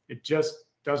 it just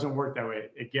doesn't work that way.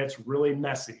 It gets really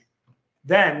messy.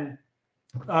 Then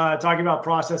talking about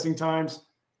processing times,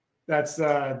 that's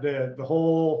the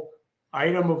whole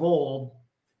item of old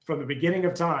from the beginning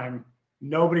of time.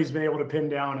 Nobody's been able to pin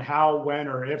down how, when,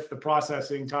 or if the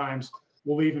processing times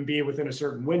will even be within a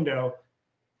certain window.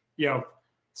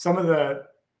 Some of the,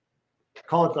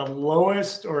 call it the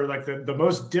lowest or like the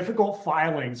most difficult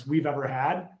filings we've ever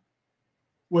had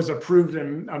was approved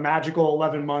in a magical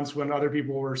 11 months when other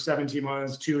people were 17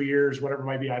 months, 2 years, whatever it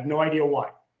might be. I have no idea why.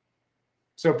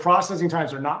 So processing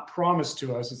times are not promised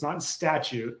to us. It's not in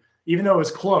statute, even though it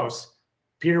was close.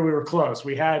 Peter, we were close.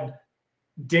 We had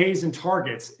days and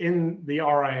targets in the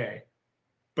RIA,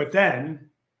 but then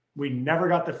we never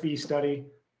got the fee study.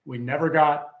 We never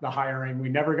got the hiring. We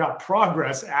never got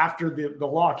progress after the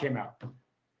law came out.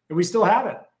 And we still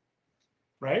haven't,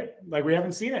 right? Like we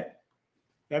haven't seen it.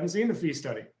 We haven't seen the fee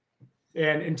study.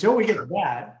 And until we get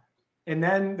that, and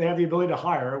then they have the ability to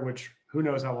hire, which who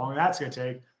knows how long that's going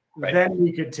to take, right. Then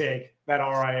we could take that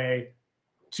RIA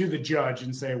to the judge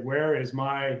and say, where is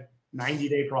my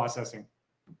 90-day processing?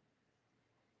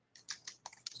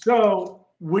 So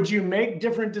would you make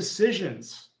different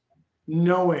decisions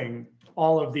knowing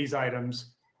all of these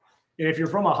items? And if you're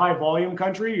from a high volume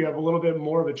country, you have a little bit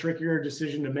more of a trickier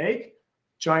decision to make.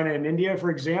 China and India,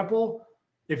 for example.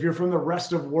 If you're from the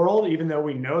rest of the world, even though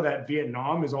we know that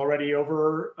Vietnam is already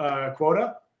over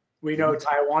quota, we know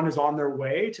Taiwan is on their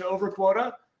way to over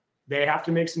quota. They have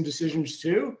to make some decisions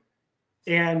too.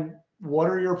 And what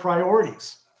are your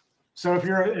priorities? So if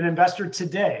you're an investor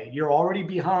today, you're already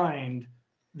behind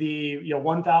the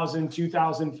 1,000,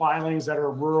 2,000 filings that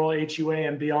are rural HUA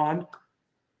and beyond.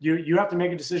 You have to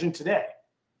make a decision today.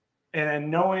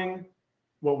 And knowing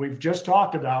what we've just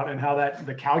talked about and how that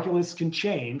the calculus can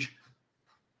change,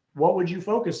 what would you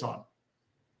focus on?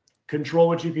 Control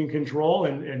what you can control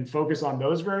and focus on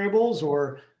those variables?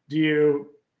 Or do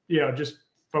you just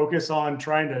focus on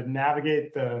trying to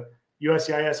navigate the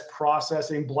USCIS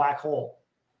processing black hole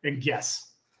and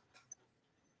guess?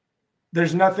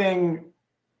 There's nothing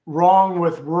wrong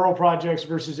with rural projects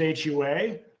versus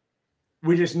HUA.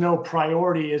 We just know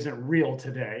priority isn't real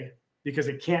today because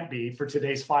it can't be for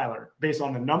today's filer based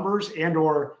on the numbers and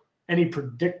or any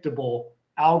predictable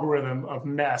algorithm of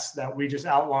mess that we just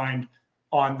outlined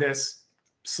on this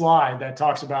slide that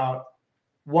talks about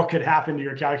what could happen to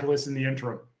your calculus in the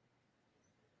interim.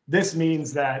 This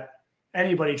means that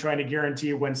anybody trying to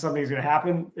guarantee when something's going to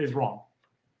happen is wrong.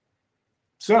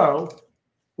 So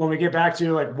when we get back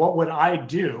to like, what would I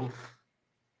do?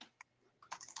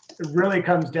 It really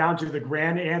comes down to the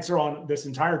grand answer on this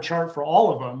entire chart for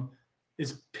all of them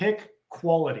is pick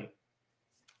quality.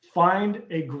 Find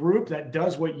a group that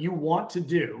does what you want to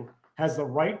do, has the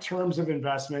right terms of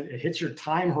investment, it hits your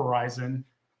time horizon,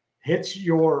 hits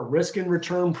your risk and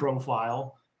return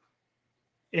profile,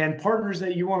 and partners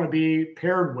that you want to be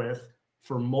paired with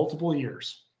for multiple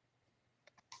years.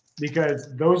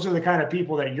 Because those are the kind of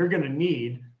people that you're going to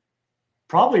need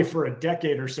probably for a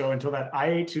decade or so until that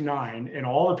I-829 and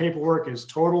all the paperwork is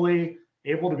totally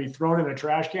able to be thrown in a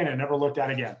trash can and never looked at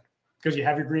again because you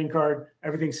have your green card,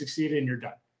 everything succeeded, and you're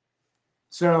done.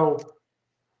 So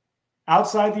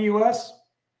outside the US,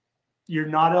 you're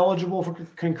not eligible for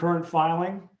concurrent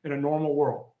filing in a normal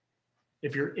world.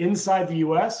 If you're inside the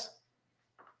US,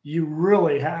 you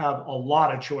really have a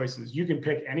lot of choices. You can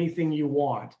pick anything you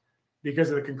want because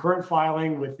of the concurrent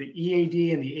filing with the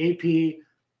EAD and the AP.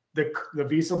 The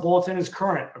visa bulletin is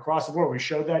current across the board. We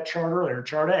showed that chart earlier,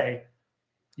 chart A.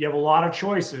 You have a lot of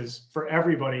choices for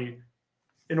everybody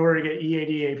in order to get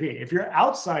EAD, AP. If you're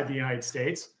outside the United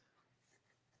States,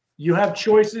 you have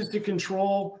choices to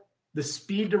control the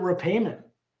speed to repayment.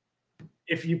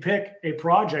 If you pick a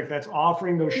project that's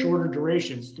offering those shorter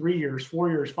durations, 3 years, 4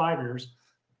 years, 5 years,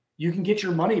 you can get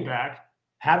your money back,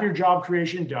 have your job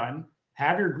creation done,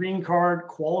 have your green card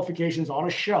qualifications on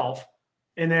a shelf,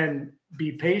 and then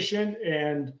be patient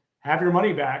and have your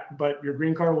money back, but your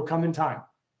green card will come in time.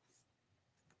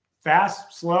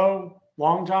 Fast, slow,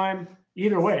 long time,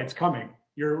 either way, it's coming.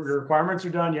 Your requirements are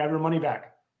done, you have your money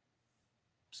back.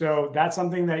 So that's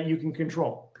something that you can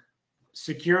control.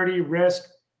 Security, risk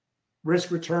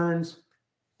returns,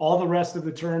 all the rest of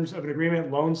the terms of an agreement,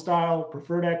 loan style,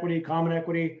 preferred equity, common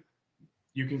equity,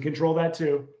 you can control that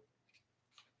too.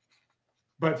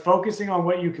 But focusing on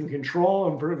what you can control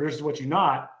and versus what you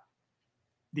not,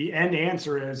 the end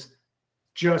answer is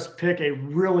just pick a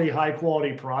really high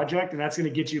quality project, and that's going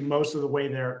to get you most of the way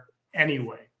there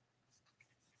anyway.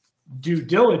 Due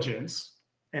diligence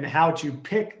and how to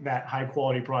pick that high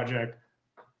quality project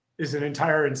is an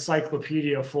entire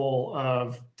encyclopedia full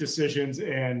of decisions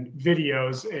and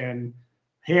videos and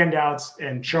handouts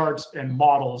and charts and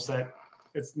models that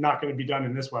it's not going to be done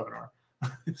in this webinar.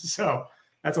 So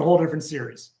that's a whole different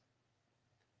series.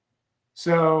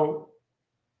 So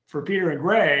for Peter and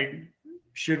Greg,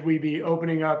 should we be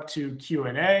opening up to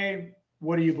Q&A?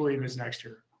 What do you believe is next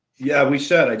here? Yeah, we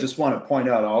should. I just want to point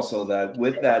out also that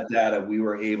with that data, we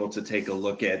were able to take a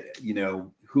look at,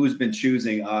 who's been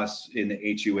choosing us in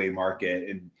the HUA market.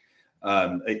 And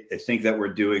I think that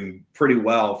we're doing pretty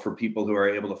well for people who are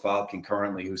able to file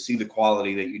concurrently, who see the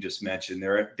quality that you just mentioned.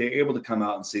 They're able to come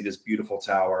out and see this beautiful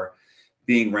tower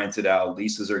being rented out.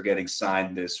 Leases are getting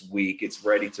signed this week. It's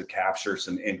ready to capture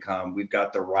some income. We've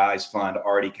got the Rise Fund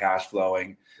already cash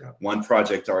flowing. Yeah. 1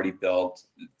 project already built,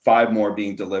 5 more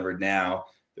being delivered now.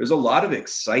 There's a lot of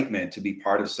excitement to be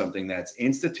part of something that's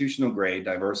institutional grade,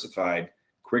 diversified,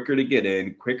 quicker to get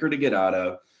in, quicker to get out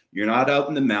of. You're not out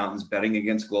in the mountains betting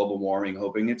against global warming,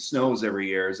 hoping it snows every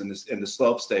year and the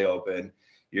slopes stay open.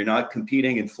 You're not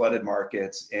competing in flooded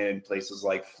markets in places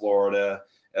like Florida,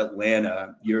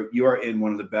 Atlanta. You are in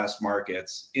one of the best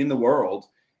markets in the world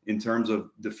in terms of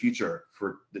the future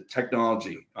for the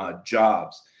technology,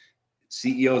 jobs.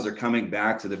 CEOs are coming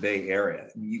back to the Bay Area.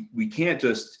 We can't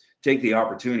just take the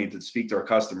opportunity to speak to our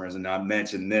customers and not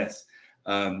mention this.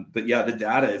 But yeah, the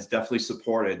data is definitely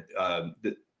supported.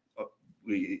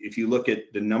 If you look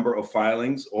at the number of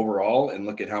filings overall and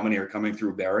look at how many are coming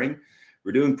through Behring,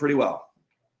 we're doing pretty well.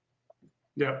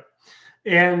 Yeah.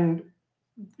 And,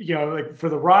 like for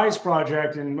the Rise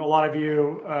project, and a lot of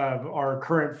you are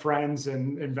current friends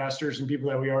and investors and people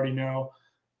that we already know,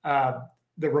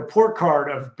 the report card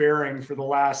of Behring for the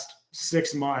last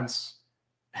 6 months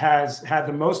has had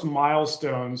the most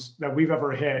milestones that we've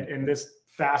ever hit in this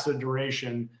fast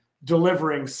duration,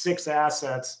 delivering 6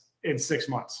 assets in 6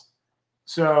 months.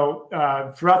 So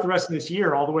throughout the rest of this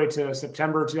year, all the way to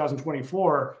September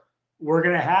 2024, we're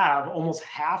going to have almost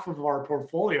half of our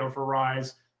portfolio for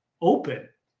Rise open.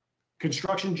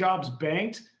 Construction jobs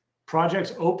banked,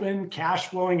 projects open, cash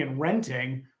flowing and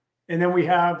renting. And then we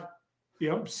have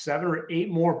 7 or 8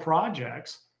 more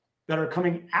projects that are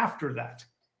coming after that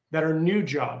are new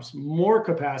jobs, more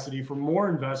capacity for more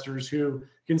investors who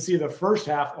can see the first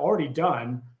half already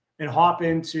done and hop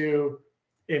into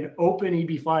an open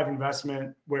EB-5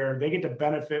 investment where they get to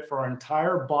benefit for our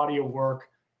entire body of work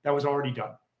that was already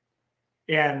done.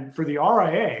 And for the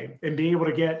RIA and being able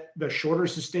to get the shorter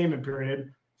sustainment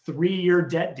period, 3-year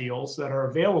debt deals that are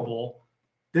available,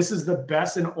 this is the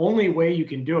best and only way you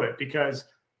can do it, because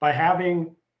by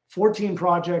having 14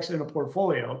 projects in a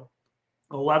portfolio,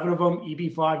 11 of them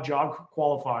EB-5 job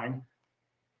qualifying,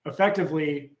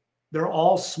 effectively, they're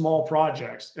all small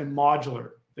projects and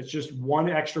modular. It's just one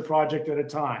extra project at a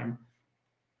time.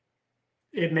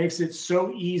 It makes it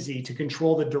so easy to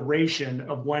control the duration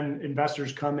of when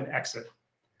investors come and exit.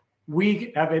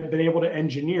 We have been able to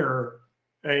engineer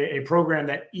a program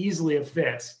that easily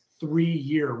fits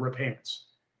 3-year repayments,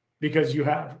 because you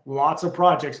have lots of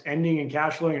projects ending in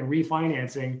cash flowing and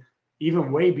refinancing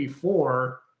even way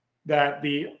before that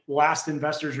the last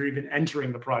investors are even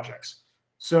entering the projects.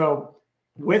 So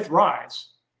with Rise,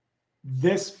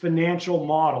 this financial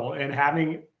model and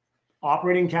having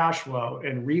operating cash flow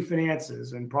and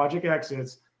refinances and project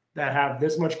exits that have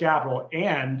this much capital,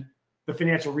 and the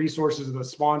financial resources of the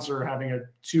sponsor having a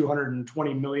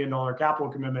 $220 million capital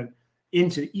commitment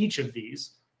into each of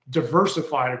these,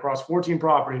 diversified across 14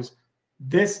 properties,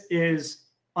 this is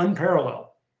unparalleled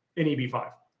in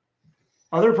EB-5.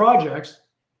 Other projects,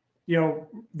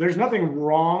 there's nothing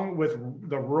wrong with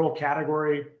the rural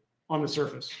category on the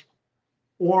surface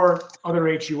or other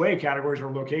HUA categories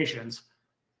or locations.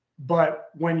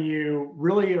 But when you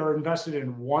really are invested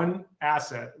in one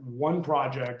asset, one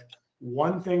project,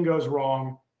 one thing goes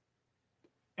wrong,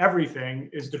 everything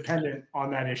is dependent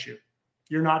on that issue.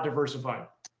 You're not diversified.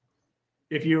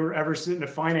 If you ever sit in a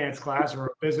finance class or a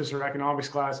business or economics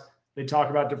class, they talk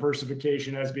about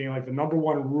diversification as being like the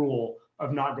 #1 rule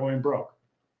of not going broke.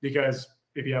 Because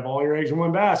if you have all your eggs in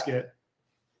one basket,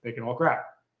 they can all crack.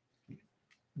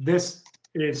 This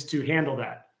is to handle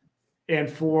that. And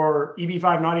for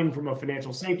EB-5, not even from a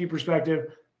financial safety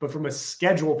perspective, but from a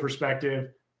schedule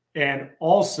perspective, and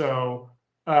also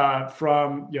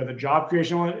from the job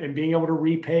creation and being able to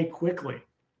repay quickly.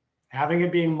 Having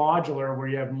it being modular where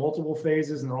you have multiple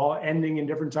phases and they're all ending in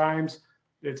different times,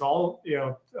 It's all,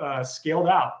 scaled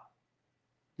out.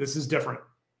 This is different.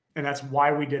 And that's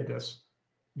why we did this.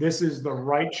 This is the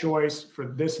right choice for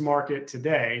this market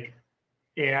today.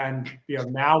 And,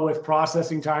 now with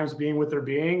processing times being what they're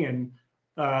being, and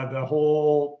the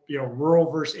whole,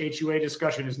 rural versus HUA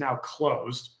discussion is now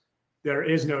closed. There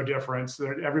is no difference.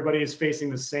 Everybody is facing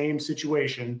the same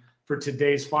situation for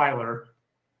today's filer.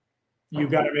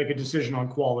 You've got to make a decision on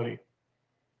quality.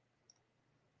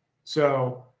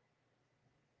 So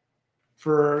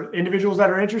for individuals that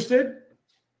are interested,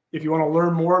 if you want to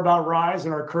learn more about RISE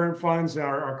and our current funds and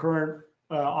our current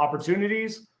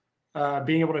opportunities,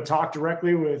 being able to talk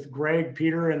directly with Greg,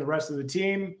 Peter, and the rest of the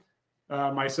team,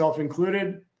 myself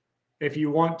included. If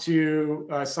you want to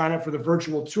sign up for the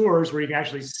virtual tours where you can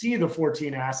actually see the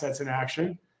 14 assets in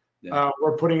action,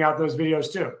 we're putting out those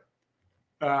videos too.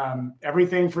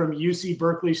 Everything from UC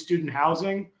Berkeley student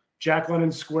housing, Jack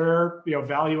London Square,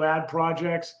 value add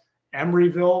projects,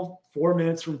 Emeryville, 4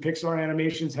 minutes from Pixar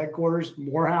Animation's headquarters,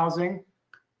 more housing.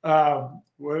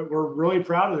 We're really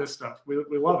proud of this stuff.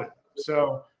 We love it.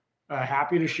 So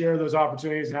happy to share those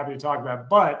opportunities and happy to talk about it.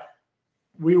 But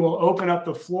we will open up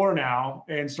the floor now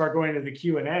and start going into the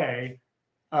Q&A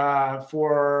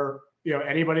for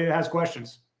anybody that has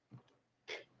questions.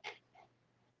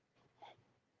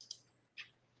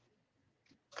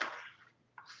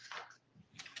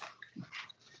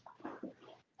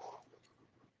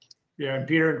 Yeah, and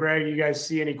Peter and Greg, you guys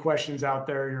see any questions out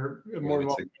there? You're more than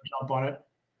welcome to jump on it.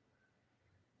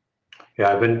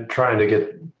 Yeah, I've been trying to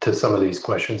get to some of these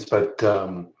questions, but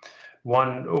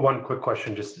one quick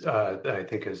question, just that I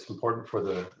think is important for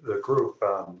the group,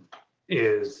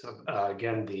 is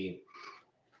again the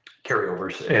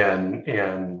carryovers,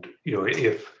 and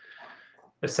if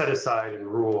a set aside and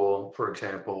rule, for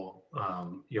example,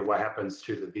 what happens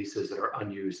to the visas that are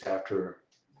unused after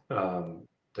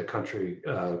the country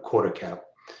quota cap?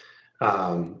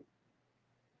 Are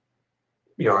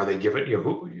they given?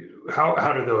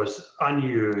 How do those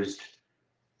unused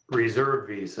reserve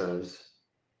visas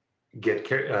get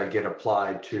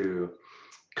applied to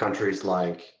countries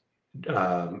like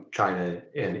China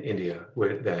and India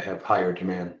that have higher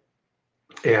demand?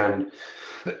 And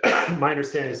my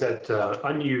understanding is that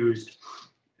unused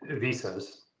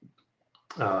visas,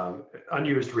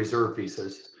 unused reserve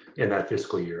visas in that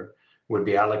fiscal year would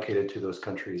be allocated to those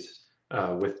countries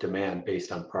with demand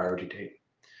based on priority date.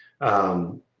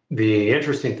 The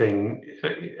interesting thing,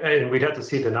 and we'd have to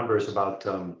see the numbers about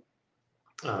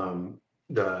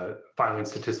the filing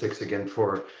statistics again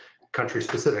for country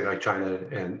specific like China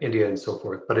and India and so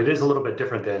forth, but it is a little bit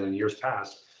different than in years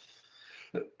past.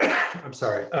 I'm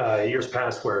sorry, years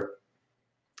past where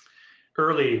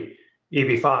early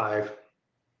EB-5,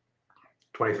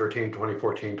 2013,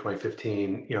 2014,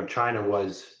 2015, China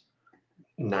was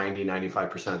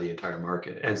 95% of the entire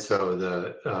market. And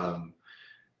so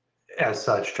as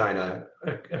such, China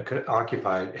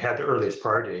had the earliest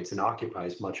priority dates and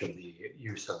occupies much of the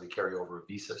use of the carryover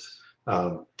visas.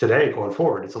 Today, going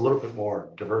forward, it's a little bit more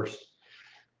diverse.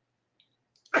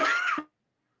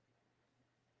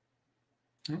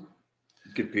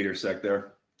 Give Peter a sec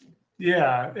there.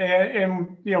 Yeah,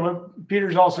 and what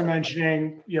Peter's also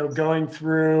mentioning, going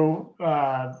through,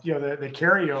 the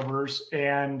carryovers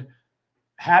and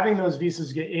having those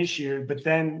visas get issued, but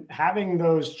then having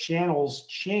those channels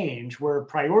change where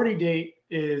priority date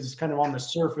is kind of on the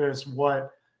surface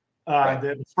what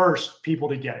the first people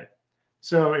to get it.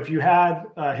 So if you had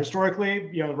historically,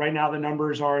 right now the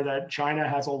numbers are that China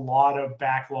has a lot of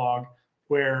backlog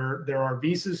where there are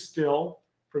visas still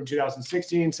from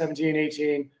 2016, 17,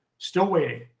 18, still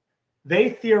waiting. They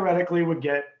theoretically would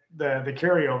get the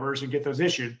carryovers and get those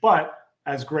issued. But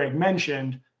as Greg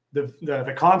mentioned,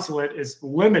 the consulate is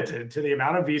limited to the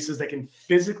amount of visas they can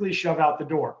physically shove out the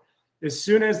door. As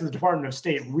soon as the Department of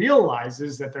State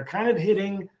realizes that they're kind of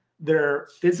hitting their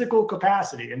physical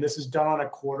capacity, and this is done on a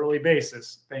quarterly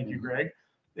basis. Thank you, Greg.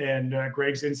 And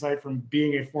Greg's insight from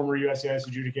being a former USCIS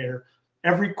adjudicator.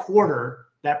 Every quarter,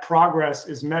 that progress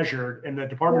is measured, and the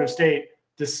Department of State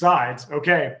decides,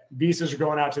 okay, visas are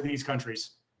going out to these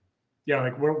countries.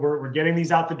 We're getting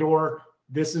these out the door.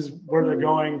 This is where they're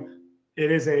going. It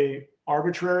is a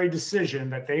arbitrary decision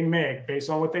that they make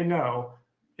based on what they know,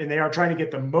 and they are trying to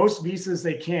get the most visas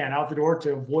they can out the door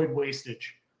to avoid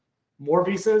wastage. More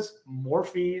visas, more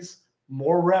fees,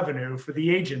 more revenue for the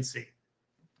agency.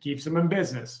 Keeps them in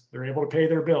business. They're able to pay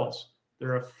their bills.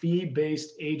 They're a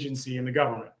fee-based agency in the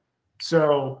government.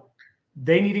 So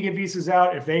they need to get visas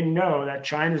out. If they know that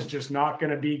China's just not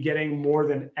going to be getting more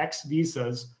than X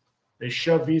visas, they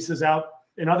shove visas out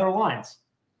in other lines.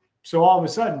 So all of a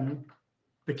sudden,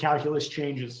 the calculus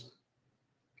changes.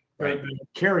 Right. The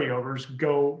carryovers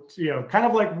go, kind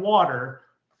of like water,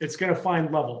 it's going to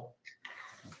find level.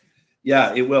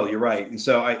 Yeah, it will. You're right. And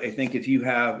so I think if you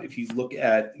look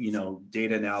at,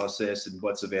 data analysis and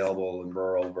what's available in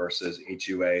rural versus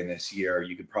HUA in this year,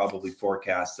 you could probably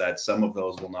forecast that some of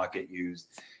those will not get used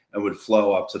and would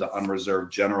flow up to the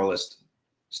unreserved generalist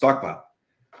stockpile.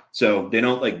 So they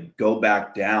don't go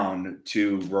back down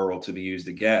to rural to be used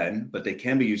again, but they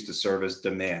can be used to serve as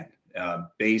demand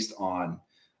based on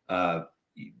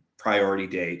priority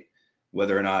date,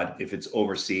 whether or not if it's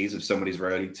overseas, if somebody's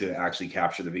ready to actually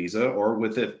capture the visa, or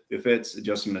if it's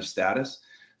adjustment of status,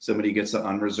 somebody gets an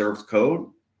unreserved code,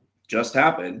 just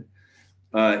happened,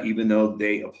 even though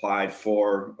they applied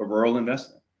for a rural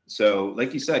investment. So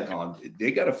like you said, Colin,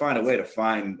 they got to find a way to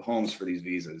find homes for these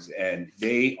visas, and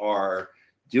they are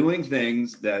doing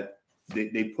things that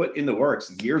they put in the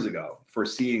works years ago,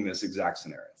 foreseeing this exact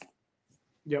scenario.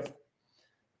 Yep.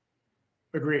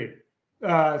 Agreed.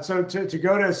 So to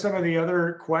go to some of the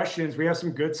other questions, we have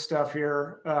some good stuff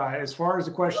here. As far as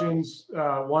the questions,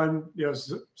 one,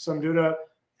 some Duda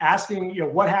asking,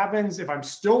 what happens if I'm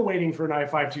still waiting for an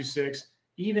I-526,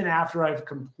 even after I've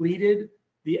completed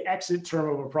the exit term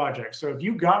of a project? So if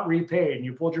you got repaid and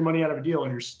you pulled your money out of a deal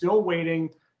and you're still waiting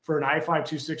for an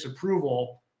I-526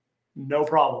 approval, no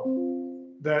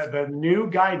problem. The new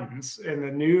guidance and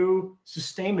the new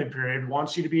sustainment period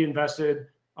wants you to be invested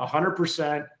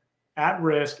 100% at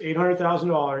risk,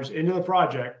 $800,000 into the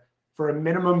project for a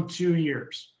minimum 2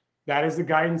 years. That is the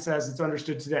guidance as it's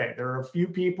understood today. There are a few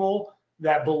people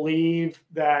that believe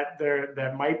that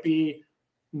that might be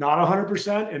not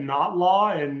 100% and not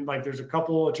law. And there's a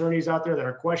couple attorneys out there that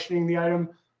are questioning the item.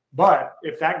 But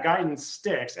if that guidance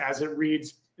sticks as it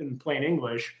reads in plain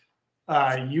English,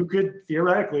 you could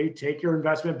theoretically take your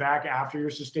investment back after your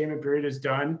sustainment period is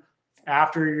done,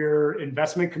 after your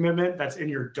investment commitment that's in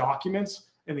your documents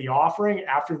in the offering,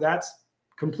 after that's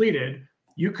completed,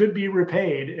 you could be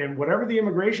repaid. And whatever the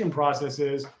immigration process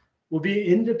is will be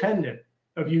independent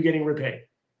of you getting repaid.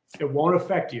 It won't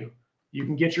affect you. You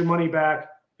can get your money back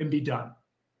and be done.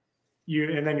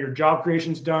 And then your job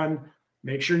creation's done.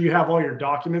 Make sure you have all your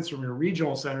documents from your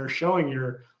regional center showing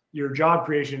your job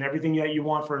creation, everything that you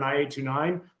want for an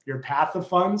I-829, your path of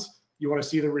funds. You want to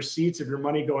see the receipts of your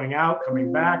money going out,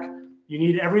 coming back. You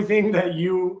need everything that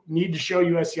you need to show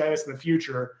USCIS in the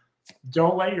future.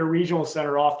 Don't let your regional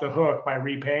center off the hook by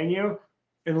repaying you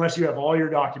unless you have all your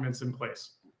documents in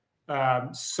place.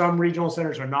 Some regional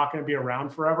centers are not going to be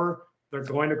around forever. They're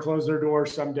going to close their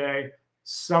doors someday.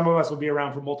 Some of us will be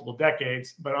around for multiple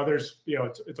decades, but others,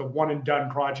 it's a one and done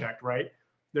project, right?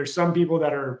 There's some people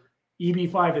that are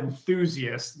EB-5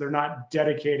 enthusiasts. They're not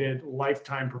dedicated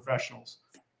lifetime professionals.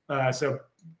 So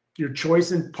your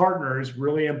choice in partner is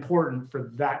really important for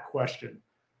that question.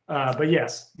 But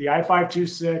yes, the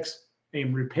I-526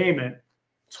 and repayment,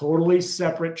 totally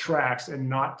separate tracks and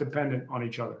not dependent on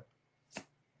each other.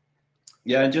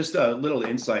 Yeah, and just a little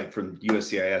insight from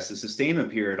USCIS, the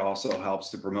sustainment period also helps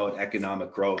to promote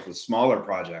economic growth with smaller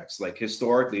projects. Like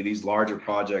historically, these larger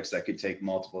projects that could take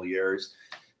multiple years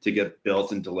to get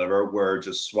built and deliver were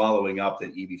just swallowing up the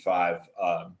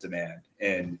EB-5 demand.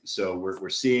 And so we're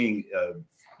seeing,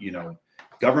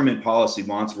 government policy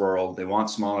wants rural, they want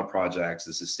smaller projects.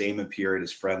 The sustainment period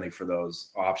is friendly for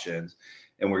those options.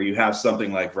 And where you have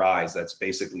something like RISE that's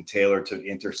basically tailored to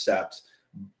intercept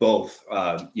both,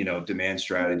 demand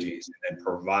strategies and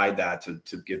provide that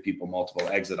to give people multiple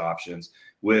exit options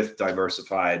with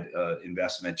diversified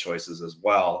investment choices as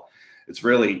well. It's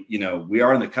really, we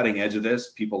are on the cutting edge of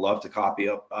this. People love to copy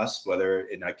us,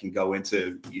 and I can go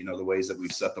into, the ways that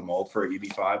we've set the mold for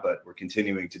EB-5, but we're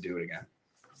continuing to do it again.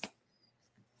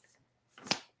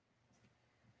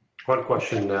 One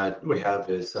question that we have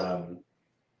is,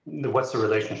 what's the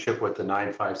relationship with the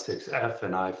 956F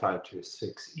and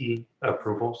I-526E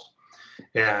approvals?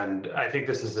 And I think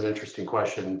this is an interesting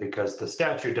question because the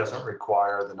statute doesn't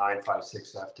require the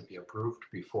 956F to be approved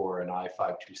before an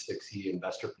I-526E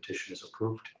investor petition is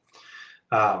approved.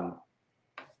 And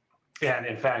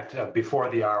in fact,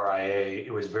 before the RIA,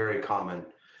 it was very common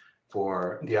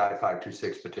for the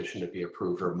I-526 petition to be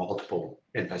approved, or multiple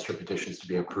investor petitions to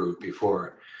be approved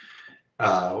before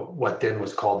what then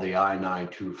was called the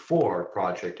I-924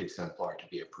 project exemplar to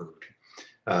be approved.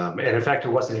 And in fact, it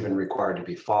wasn't even required to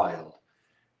be filed.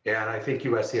 And I think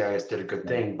USCIS did a good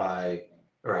thing by,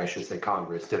 or I should say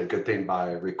Congress did a good thing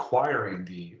by requiring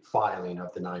the filing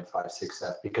of the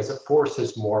 956F, because it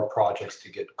forces more projects to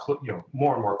get,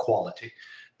 more and more quality,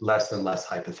 less and less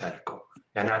hypothetical.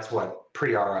 And that's what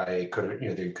pre-RIA could,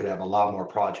 they could have a lot more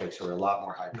projects or a lot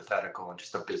more hypothetical and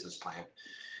just a business plan.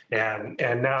 And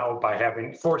now by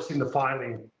forcing the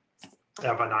filing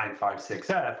of a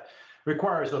 956F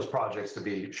requires those projects to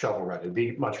be shovel ready,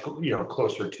 be much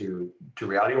closer to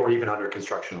reality, or even under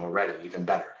construction already, even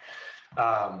better.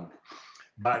 But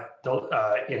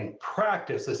in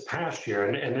practice, this past year,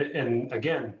 and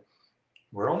again,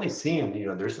 we're only seeing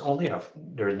there's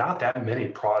not that many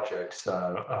projects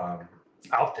out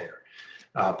there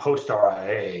post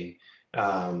RIA.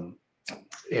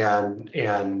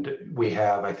 And we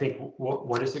have, I think,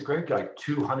 what is it, Greg? Like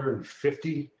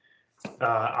 250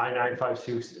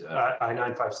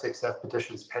 I-956F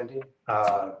petitions pending,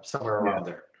 somewhere around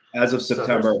there. As of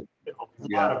September. So a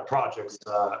lot of projects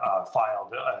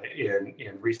filed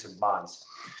in recent months.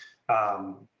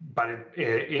 But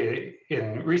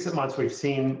in recent months, we've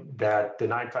seen that the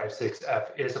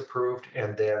 956F is approved,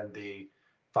 and then the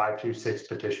 526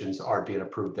 petitions are being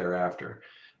approved thereafter.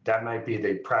 That might be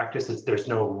the practice. There's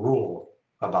no rule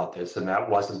about this, and that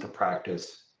wasn't the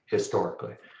practice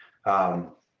historically.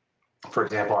 For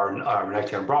example, our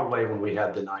next year on Broadway, when we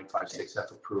had the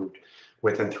 956F approved,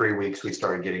 within 3 weeks, we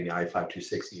started getting the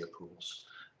I-526E approvals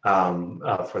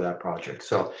for that project.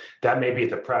 So that may be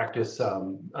the practice,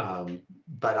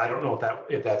 but I don't know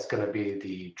if that's going to be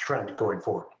the trend going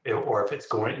forward, or if it's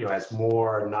going, as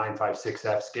more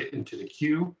 956Fs get into the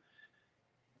queue,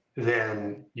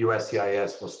 then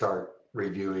USCIS will start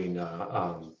reviewing,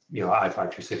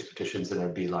 I-526 petitions, and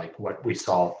it'd be like what we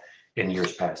saw in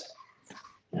years past.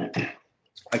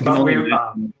 But we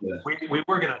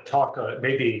were going to talk,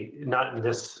 maybe not in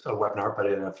this webinar, but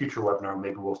in a future webinar,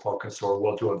 maybe we'll focus, or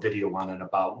we'll do a video on it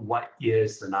about what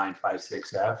is the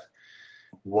 956F,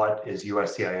 what is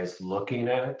USCIS looking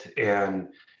at, and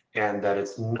that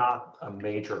it's not a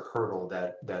major hurdle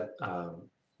that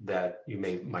you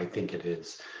might think it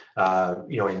is.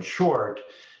 In short,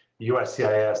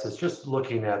 USCIS is just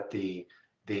looking at the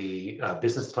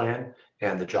business plan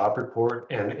and the job report,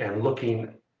 and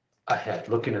looking ahead,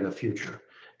 looking in the future,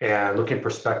 and looking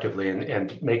prospectively,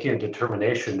 and making a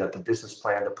determination that the business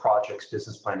plan, the project's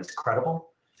business plan, is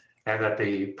credible, and that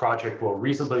the project will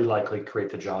reasonably likely create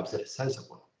the jobs that it says it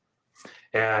will.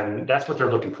 And that's what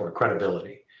they're looking for,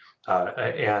 credibility.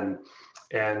 And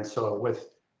so with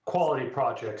quality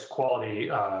projects, quality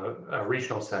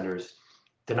regional centers,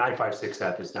 the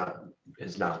 956F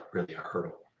is not really a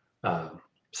hurdle.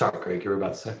 Sorry, Craig, you were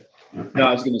about to say. No,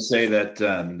 I was going to say that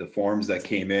the forms that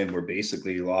came in were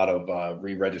basically a lot of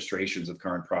re-registrations of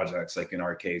current projects. Like in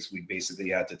our case, we basically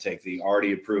had to take the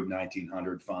already approved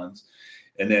 1900 funds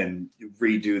and then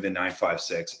redo the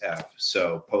 956F.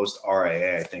 So post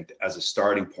RIA, I think as a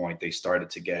starting point, they started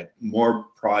to get more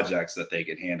projects that they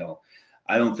could handle.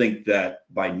 I don't think that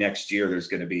by next year there's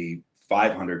going to be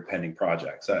 500 pending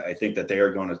projects. I think that they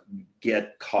are going to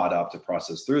get caught up to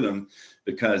process through them,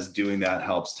 because doing that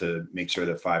helps to make sure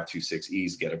that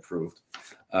 526Es get approved.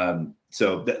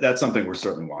 So that's something we're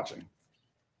certainly watching.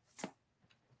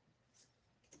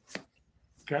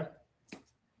 Okay.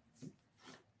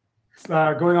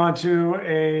 Going on to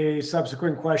a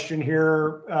subsequent question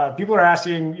here. People are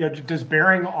asking, does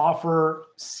Behring offer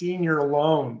senior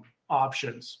loan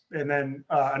options? And then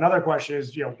another question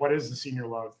is, what is the senior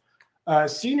loan?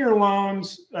 Senior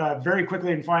loans, very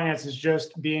quickly in finance, is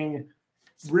just being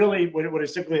really what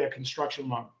is typically a construction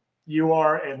loan. You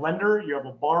are a lender, you have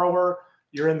a borrower,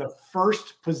 you're in the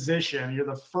first position, you're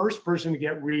the first person to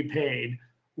get repaid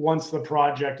once the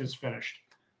project is finished.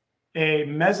 A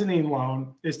mezzanine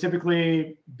loan is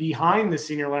typically behind the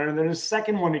senior lender, and there's a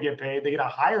second one to get paid. They get a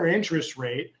higher interest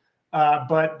rate,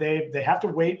 but they have to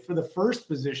wait for the first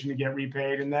position to get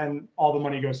repaid, and then all the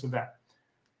money goes to them.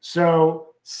 So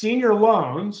senior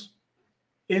loans,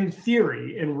 in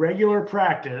theory, in regular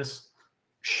practice,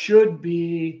 should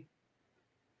be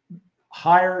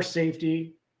higher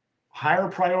safety, higher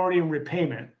priority in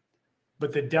repayment,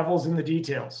 but the devil's in the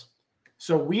details.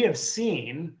 So we have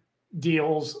seen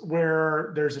deals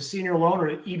where there's a senior loan, or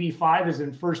an EB-5 is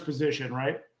in first position,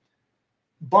 right?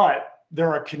 But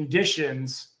there are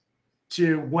conditions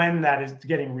to when that is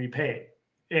getting repaid.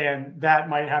 And that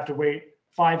might have to wait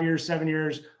 5 years, 7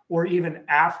 years, or even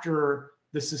after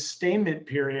the sustainment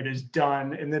period is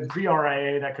done. And then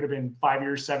pre-RIA, that could have been 5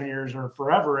 years, 7 years, or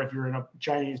forever if you're in a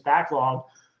Chinese backlog.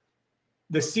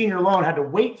 The senior loan had to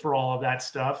wait for all of that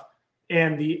stuff.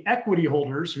 And the equity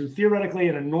holders, who theoretically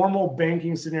in a normal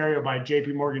banking scenario by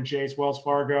JP Morgan Chase, Wells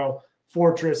Fargo,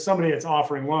 Fortress, somebody that's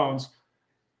offering loans,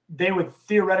 they would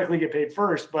theoretically get paid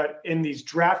first. But in these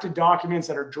drafted documents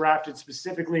that are drafted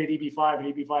specifically at EB-5, and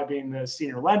EB-5 being the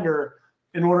senior lender,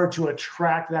 in order to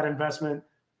attract that investment,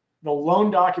 the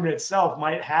loan document itself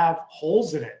might have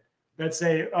holes in it that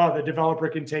say, oh, the developer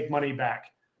can take money back.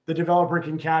 The developer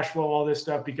can cash flow all this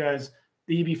stuff because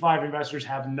the EB-5 investors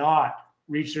have not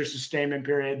reach their sustainment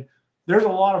period. There's a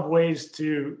lot of ways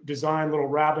to design little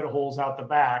rabbit holes out the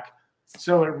back.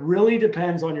 So it really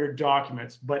depends on your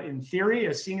documents. But in theory,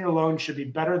 a senior loan should be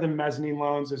better than mezzanine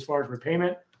loans as far as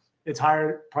repayment. It's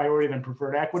higher priority than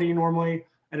preferred equity normally,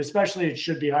 and especially it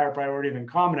should be higher priority than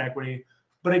common equity,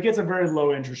 but it gets a very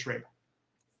low interest rate.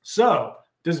 So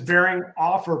does Behring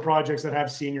offer projects that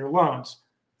have senior loans?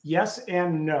 Yes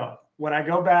and no. When I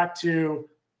go back to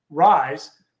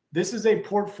Rise, this is a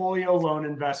portfolio loan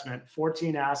investment,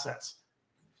 14 assets.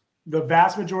 The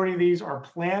vast majority of these are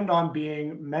planned on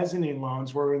being mezzanine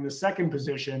loans. We're in the second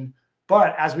position,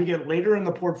 but as we get later in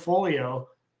the portfolio,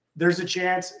 there's a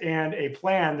chance and a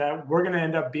plan that we're going to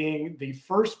end up being the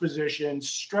first position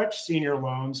stretch senior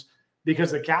loans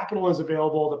because the capital is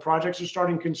available, the projects are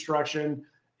starting construction,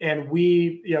 and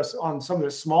we, yes, on some of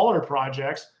the smaller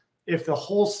projects, if the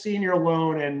whole senior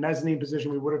loan and mezzanine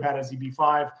position we would have had as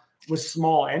EB-5 was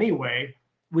small anyway,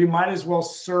 we might as well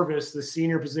service the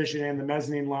senior position and the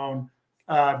mezzanine loan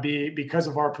because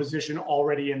of our position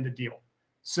already in the deal.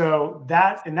 So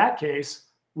that in that case,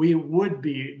 we would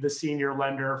be the senior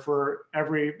lender for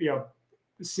every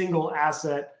single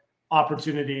asset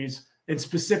opportunities and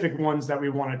specific ones that we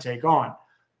want to take on.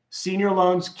 Senior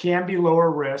loans can be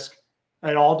lower risk.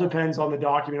 It all depends on the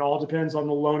document. It all depends on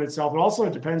the loan itself. It also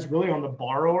depends really on the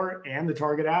borrower and the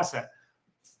target asset.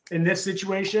 In this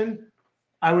situation,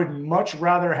 I would much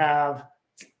rather have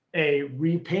a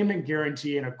repayment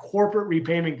guarantee and a corporate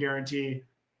repayment guarantee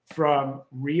from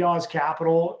Riaz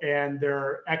Capital and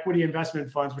their equity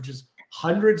investment funds, which is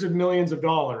hundreds of millions of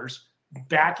dollars,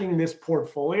 backing this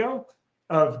portfolio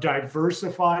of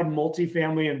diversified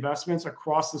multifamily investments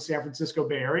across the San Francisco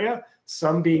Bay Area,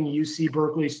 some being UC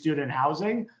Berkeley student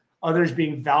housing, others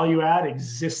being value add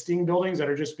existing buildings that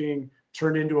are just being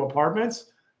turned into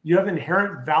apartments. You have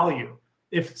inherent value.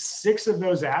 If 6 of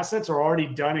those assets are already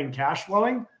done in cash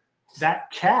flowing,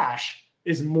 that cash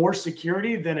is more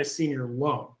security than a senior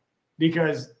loan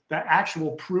because the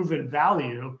actual proven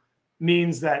value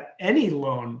means that any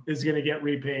loan is going to get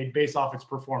repaid based off its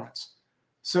performance.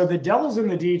 So the devil's in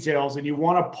the details, and you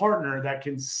want a partner that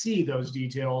can see those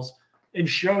details and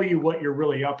show you what you're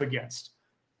really up against.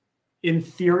 In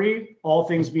theory, all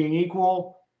things being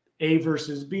equal, A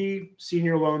versus B,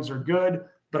 senior loans are good,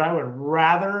 but I would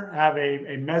rather have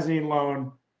a mezzanine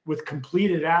loan with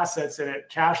completed assets in it,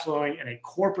 cash flowing, and a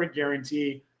corporate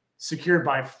guarantee secured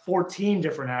by 14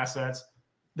 different assets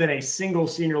than a single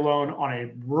senior loan on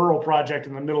a rural project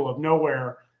in the middle of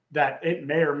nowhere that it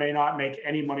may or may not make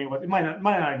any money with. It might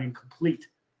not even complete.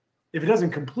 If it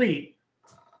doesn't complete,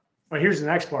 but here's the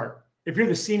next part. If you're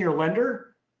the senior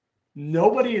lender,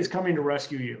 nobody is coming to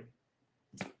rescue you.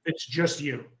 It's just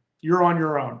you. You're on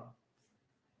your own.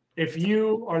 If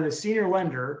you are the senior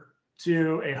lender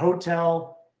to a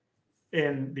hotel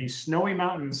in the snowy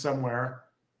mountains somewhere,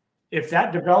 if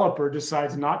that developer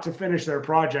decides not to finish their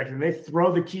project and they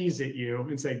throw the keys at you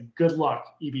and say, good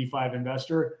luck, EB-5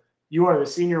 investor, you are the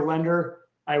senior lender.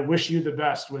 I wish you the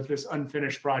best with this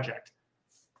unfinished project.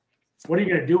 What are you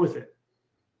going to do with it?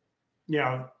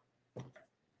 You're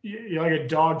like a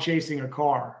dog chasing a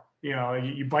car.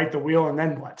 You bite the wheel and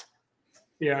then what?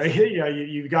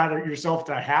 You got yourself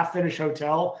to a half-finished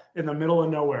hotel in the middle of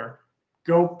nowhere.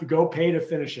 Go pay to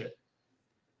finish it.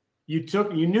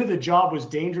 You knew the job was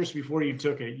dangerous before you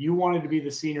took it. You wanted to be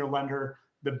the senior lender,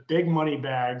 the big money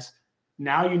bags.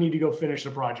 Now you need to go finish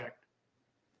the project.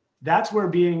 That's where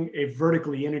being a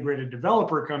vertically integrated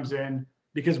developer comes in,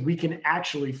 because we can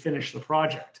actually finish the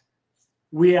project.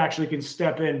 We actually can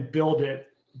step in, build it,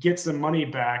 get some money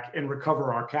back, and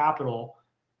recover our capital.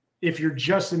 If you're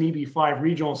just an EB-5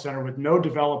 regional center with no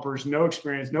developers, no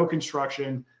experience, no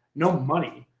construction, no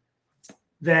money,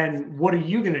 then what are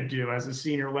you going to do as a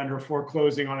senior lender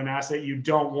foreclosing on an asset you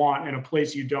don't want in a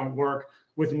place you don't work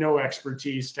with no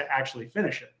expertise to actually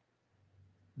finish it?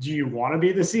 Do you want to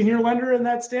be the senior lender in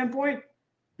that standpoint?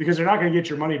 Because they're not going to get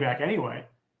your money back anyway.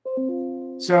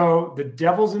 So the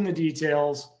devil's in the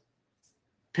details.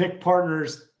 Pick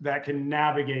partners that can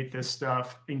navigate this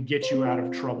stuff and get you out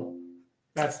of trouble.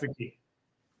 That's the key.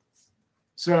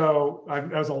 So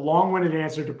that was a long-winded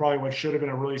answer to probably what should have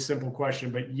been a really simple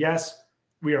question. But yes,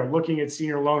 we are looking at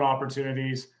senior loan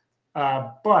opportunities,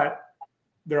 but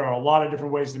there are a lot of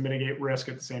different ways to mitigate risk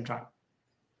at the same time.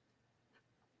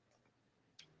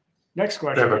 Next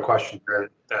question. I have a question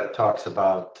that talks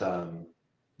about,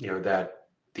 that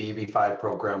the EB-5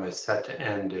 program is set to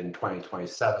end in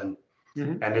 2027.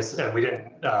 Mm-hmm.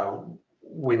 And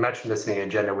we mentioned this in the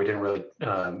agenda. We didn't really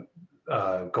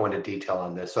go into detail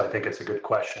on this. So I think it's a good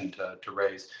question to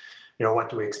raise. What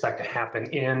do we expect to happen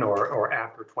in or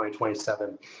after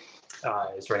 2027?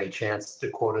 Is there any chance the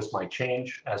quotas might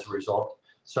change as a result?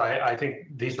 So I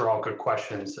think these are all good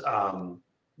questions. A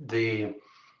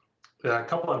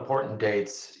couple of important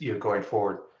dates going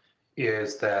forward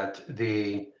is that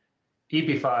the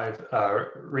EB-5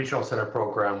 Regional Center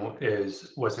program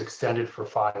was extended for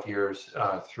 5 years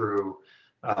through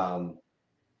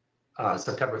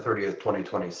September 30th,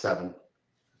 2027.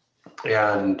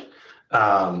 And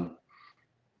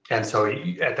so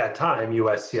at that time,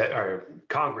 USCIS or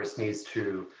Congress needs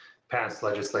to pass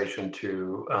legislation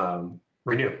to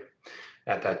renew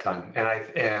at that time. And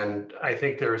I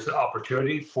think there's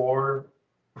opportunity for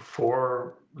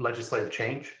legislative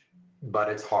change, but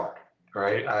it's hard,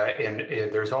 right? And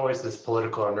there's always this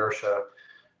political inertia.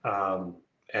 And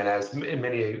as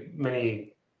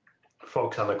many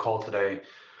folks on the call today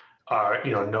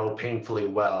know painfully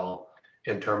well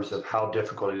in terms of how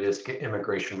difficult it is to get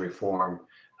immigration reform,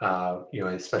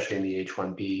 especially in the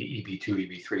H-1B, EB-2,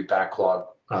 EB-3 backlog,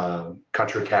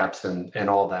 country caps, and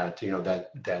all that.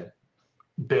 That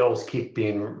bills keep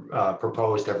being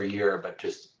proposed every year, but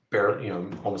just barely,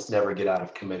 almost never get out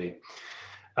of committee.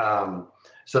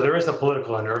 So there is a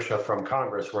political inertia from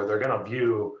Congress where they're going to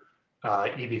view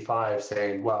EB-5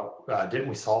 saying, well, didn't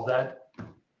we solve that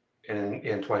in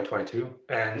 2022?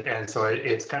 And so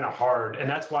it's kind of hard. And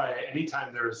that's why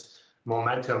anytime there's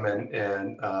momentum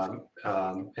and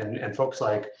folks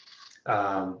like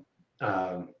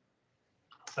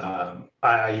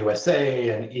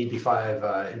IIUSA and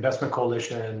EB-5 Investment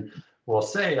Coalition will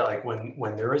say, like,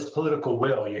 when there is political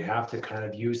will, you have to kind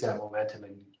of use that momentum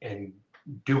and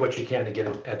do what you can to get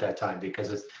it at that time,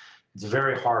 because it's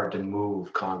very hard to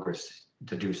move Congress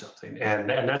to do something. And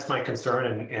that's my concern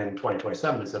in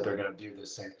 2027 is that they're going to do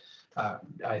this thing.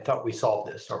 I thought we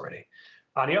solved this already.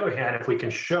 On the other hand, if we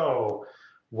can show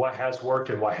what has worked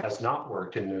and what has not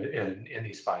worked in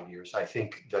these 5 years, I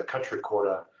think the country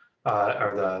quota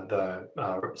or the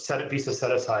visa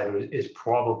set aside is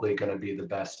probably going to be the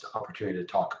best opportunity to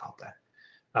talk about that.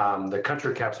 The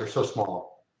country caps are so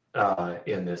small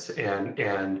in this,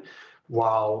 and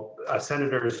while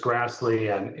Senators Grassley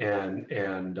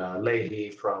and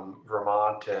Leahy from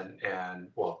Vermont and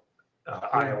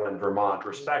Iowa and Vermont,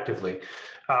 respectively,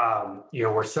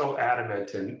 were so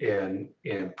adamant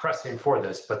in pressing for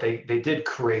this, but they did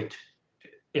create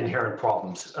inherent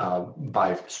problems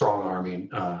by strong arming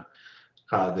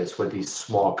this with these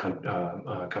small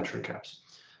country caps.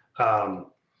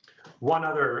 One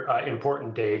other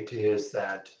important date is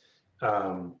that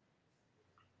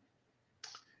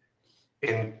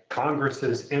in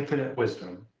Congress's infinite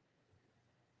wisdom,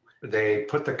 they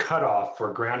put the cutoff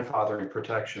for grandfathering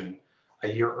protection a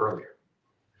year earlier.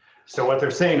 So what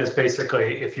they're saying is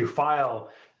basically, if you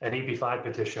file an EB-5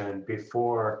 petition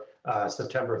before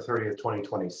September 30th,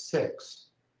 2026,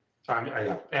 on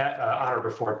or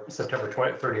before September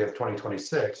 30th,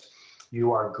 2026,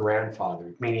 you are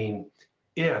grandfathered, meaning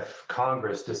if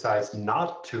Congress decides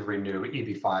not to renew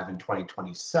EB-5 in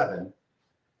 2027,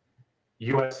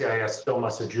 USCIS still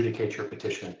must adjudicate your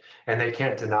petition, and they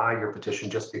can't deny your petition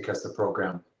just because the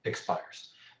program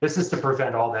expires. This is to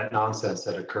prevent all that nonsense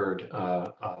that occurred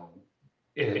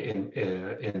in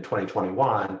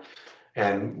 2021,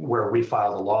 and where we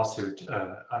filed a lawsuit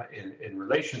in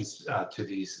relations to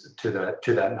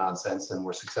that nonsense, and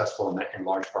were successful in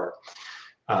large part.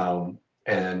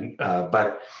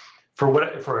 But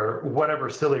for whatever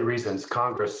silly reasons,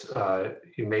 Congress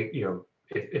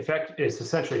is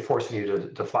essentially forcing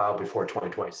you to file before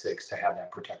 2026 to have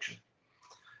that protection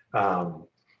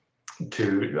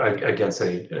against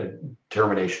a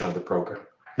termination of the program.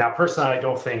 Now, personally, I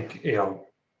don't think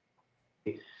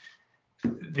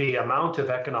the amount of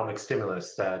economic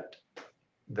stimulus that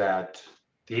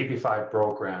the EB-5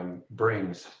 program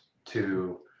brings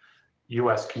to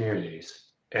U.S.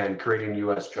 communities and creating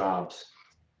U.S. jobs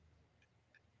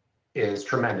is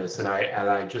tremendous, and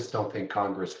I just don't think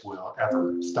Congress will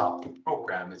ever stop the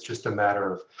program. It's just a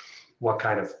matter of what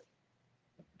kind of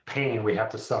pain we have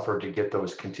to suffer to get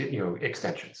those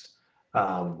extensions.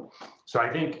 So I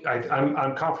think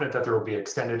I'm confident that there will be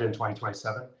extended in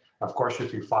 2027. Of course,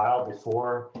 if you file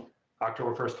before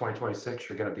October 1st, 2026,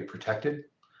 you're going to be protected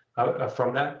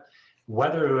from that.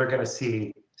 Whether they're going to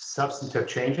see substantive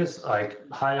changes, like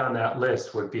high on that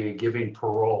list would be giving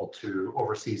parole to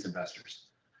overseas investors,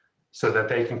 so that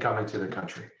they can come into the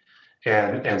country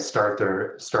and start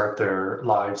their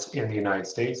lives in the United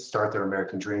States, start their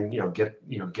American dream, get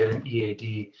an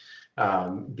EAD,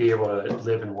 be able to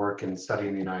live and work and study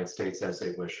in the United States as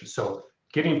they wish. So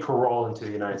getting parole into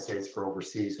the United States for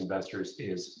overseas investors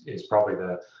is probably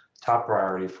the top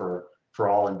priority for for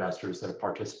all investors that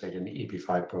participate in the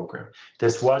EB-5 program.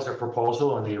 This was a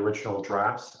proposal in the original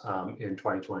drafts in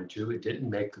 2022. It didn't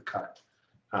make the cut,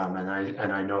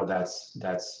 and I know that's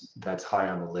high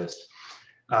on the list.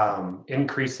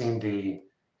 Increasing the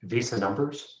visa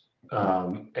numbers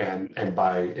and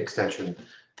by extension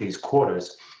these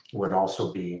quotas would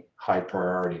also be high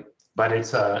priority. But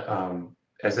it's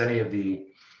as any of the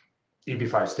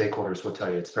EB-5 stakeholders will tell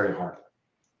you, it's very hard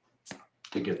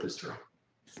to get this through.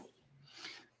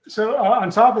 So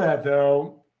on top of that,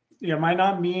 though, it might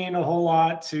not mean a whole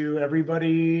lot to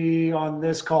everybody on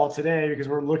this call today because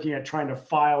we're looking at trying to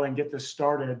file and get this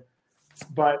started.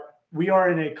 But we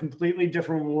are in a completely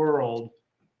different world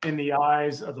in the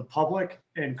eyes of the public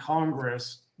and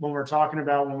Congress when we're talking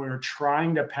about when we were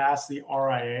trying to pass the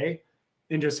RIA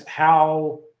and just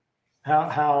how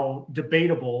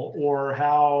debatable or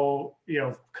how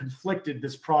conflicted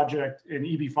this project in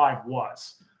EB-5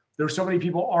 was. There were so many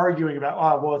people arguing about,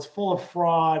 oh, well, it's full of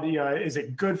fraud. Is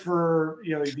it good for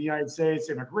the United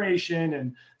States immigration,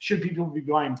 and should people be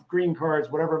buying green cards,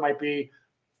 whatever it might be?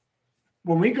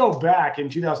 When we go back in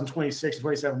 2026 and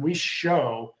 27, we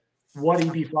show what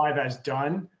EB-5 has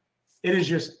done. It is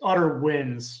just utter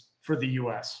wins for the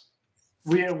U.S.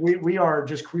 We are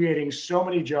just creating so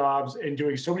many jobs and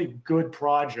doing so many good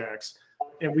projects,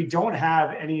 and we don't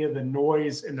have any of the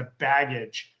noise and the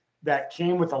baggage that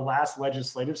came with the last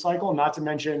legislative cycle, not to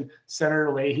mention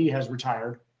Senator Leahy has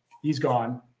retired. He's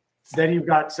gone. Then you've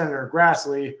got Senator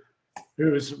Grassley,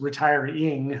 who's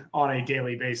retiring on a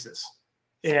daily basis.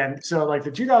 And so like the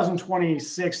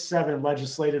 2026-7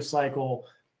 legislative cycle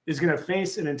is going to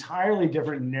face an entirely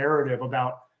different narrative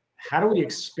about how do we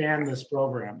expand this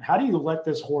program? How do you let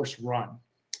this horse run?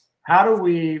 How do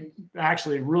we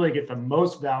actually really get the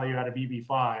most value out of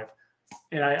EB-5?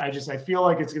 And I feel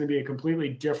like it's going to be a completely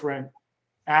different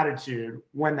attitude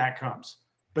when that comes.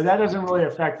 But that doesn't really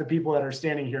affect the people that are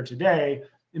standing here today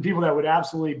and people that would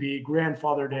absolutely be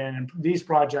grandfathered in and these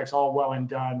projects all well and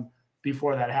done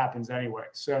before that happens anyway.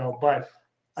 So, but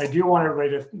I do want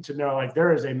everybody to know, like,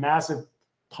 there is a massive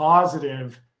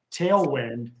positive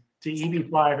tailwind to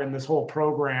EB-5 and this whole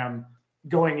program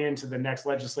going into the next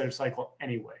legislative cycle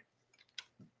anyway.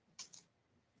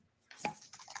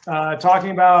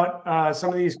 Talking about some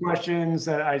of these questions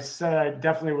that I said I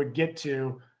definitely would get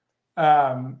to,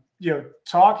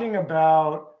 talking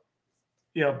about,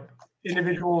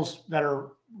 individuals that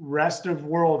are rest of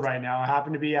world right now,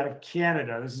 happen to be out of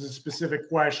Canada. This is a specific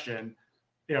question,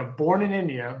 born in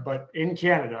India, but in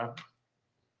Canada,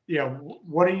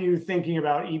 what are you thinking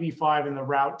about EB-5 and the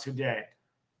route today?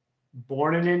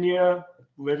 Born in India,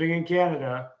 living in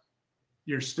Canada,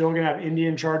 you're still going to have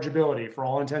Indian chargeability. For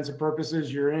all intents and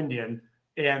purposes, you're Indian.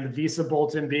 And the visa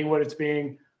bulletin being what it's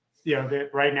being,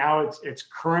 right now it's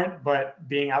current, but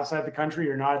being outside the country,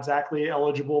 you're not exactly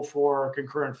eligible for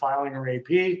concurrent filing or AP.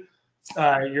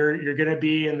 You're going to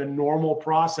be in the normal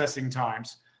processing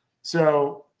times.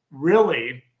 So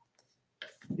really,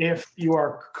 if you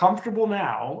are comfortable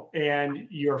now and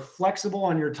you're flexible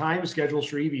on your time schedules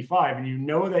for EB-5, and you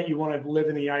know that you want to live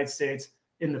in the United States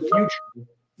in the future,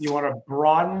 you want to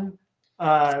broaden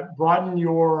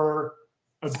your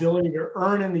ability to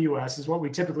earn in the U.S. is what we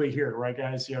typically hear, right,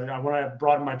 guys? I want to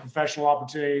broaden my professional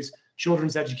opportunities,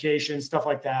 children's education, stuff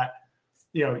like that.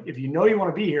 If you know you want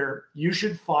to be here, you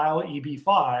should file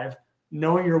EB-5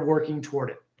 knowing you're working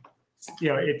toward it.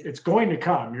 It's going to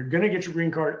come. You're going to get your green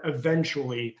card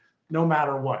eventually, no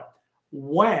matter what.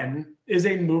 When is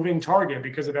a moving target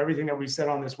because of everything that we said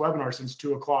on this webinar since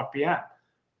 2:00 p.m.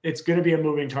 It's going to be a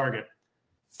moving target.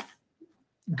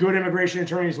 Good immigration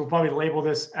attorneys will probably label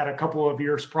this at a couple of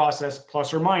years process,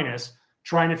 plus or minus,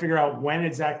 trying to figure out when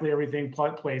exactly everything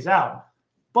plays out.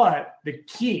 But the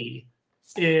key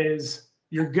is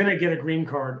you're going to get a green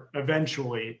card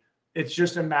eventually. It's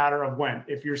just a matter of when.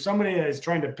 If you're somebody that is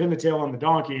trying to pin the tail on the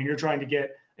donkey and you're trying to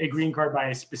get a green card by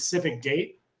a specific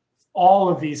date, all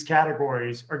of these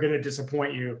categories are going to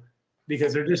disappoint you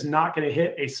because they're just not going to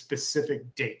hit a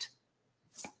specific date.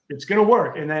 It's going to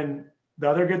work. And then the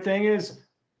other good thing is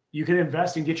you can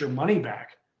invest and get your money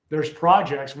back. There's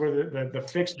projects where the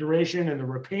fixed duration and the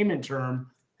repayment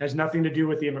term has nothing to do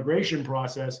with the immigration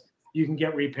process. You can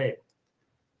get repaid.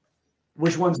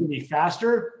 Which one's going to be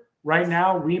faster? Right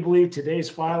now, we believe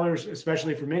today's filers,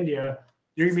 especially from India,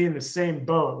 you're going to be in the same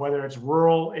boat, whether it's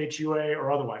rural, HUA, or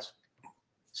otherwise.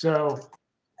 So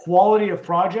quality of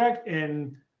project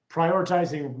and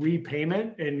prioritizing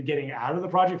repayment and getting out of the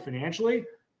project financially,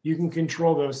 you can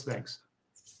control those things.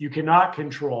 You cannot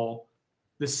control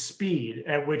the speed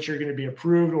at which you're going to be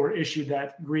approved or issued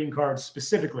that green card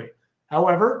specifically.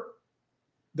 However,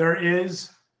 there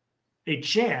is a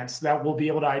chance that we'll be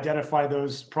able to identify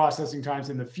those processing times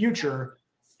in the future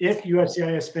if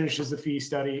USCIS finishes the fee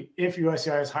study, if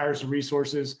USCIS hires the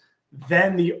resources.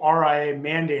 Then the RIA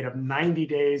mandate of 90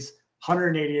 days,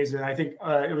 180 days, and I think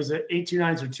it was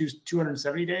 829s or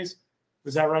 270 days.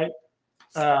 Was that right?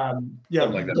 Yeah,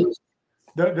 something like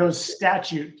that. Those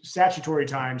statutory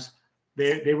times,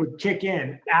 they would kick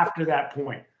in after that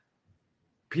point.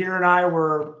 Peter and I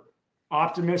were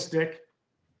optimistic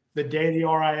the day the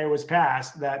RIA was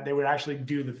passed that they would actually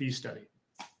do the fee study.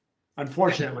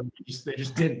 Unfortunately, they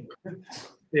just didn't.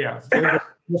 Yeah,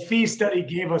 the fee study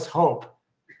gave us hope,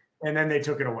 and then they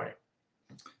took it away.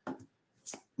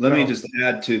 Let me just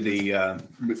add to the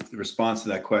response to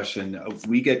that question.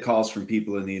 We get calls from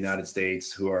people in the United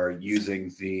States who are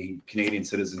using the Canadian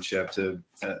citizenship to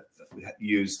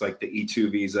use like the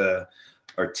E2 visa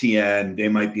or TN. They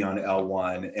might be on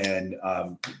L1, and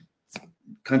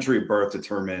country of birth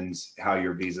determines how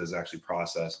your visa is actually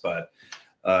processed. But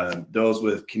those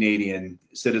with Canadian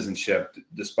citizenship,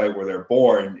 despite where they're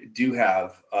born, do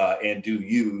have and do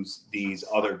use these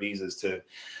other visas to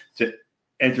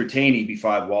entertain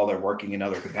EB-5 while they're working in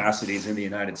other capacities in the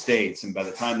United States. And by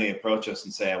the time they approach us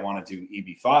and say, I want to do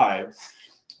EB-5,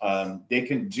 they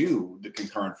can do the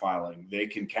concurrent filing. They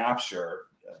can capture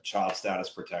child status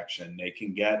protection. They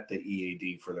can get the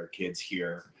EAD for their kids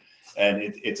here. And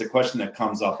it's a question that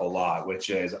comes up a lot,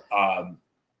 which is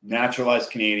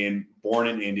naturalized Canadian, born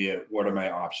in India, what are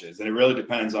my options? And it really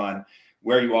depends on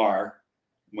where you are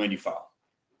when you file.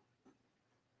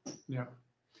 Yeah.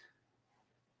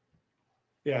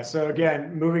 Yeah. So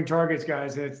again, moving targets,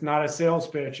 guys, it's not a sales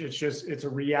pitch. It's a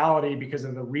reality because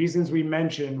of the reasons we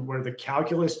mentioned, where the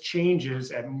calculus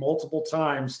changes at multiple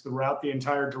times throughout the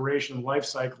entire duration and life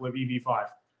cycle of EB-5.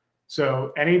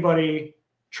 So anybody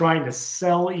trying to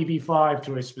sell EB-5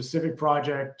 to a specific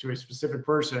project, to a specific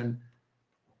person,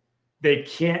 they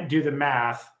can't do the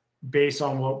math based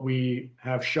on what we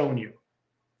have shown you.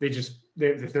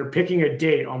 If they're picking a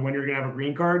date on when you're going to have a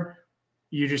green card,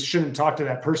 you just shouldn't talk to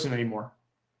that person anymore.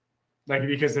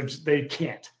 Because they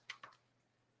can't.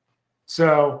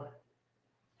 So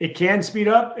it can speed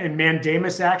up, and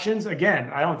mandamus actions. Again,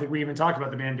 I don't think we even talked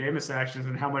about the mandamus actions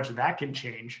and how much that can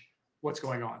change what's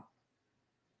going on.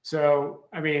 So,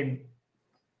 I mean,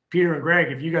 Peter and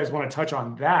Greg, if you guys want to touch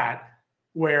on that,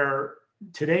 where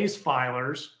today's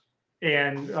filers,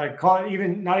 and call it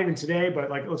not even today, but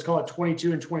let's call it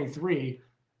 22 and 23,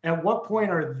 at what point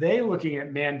are they looking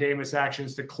at mandamus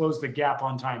actions to close the gap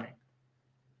on timing?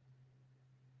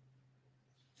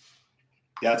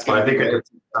 Yeah, it's going to be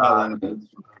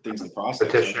things the process.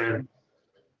 Petition.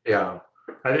 Yeah,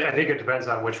 I think it depends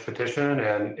on which petition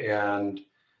and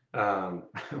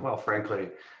well, frankly,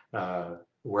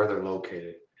 where they're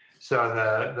located.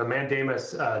 So the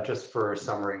mandamus, just for a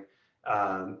summary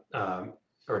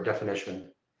or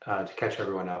definition to catch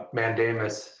everyone up,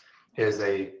 mandamus is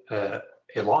a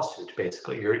lawsuit.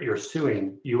 Basically, you're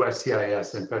suing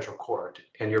USCIS in federal court,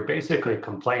 and you're basically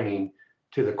complaining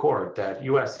to the court that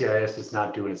USCIS is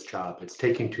not doing its job. It's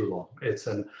taking too long. It's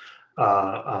an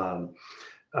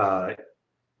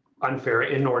unfair,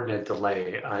 inordinate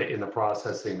delay in the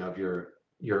processing of your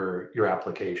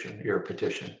application, your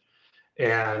petition.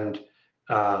 And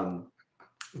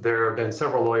there have been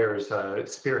several lawyers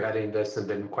spearheading this and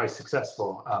been quite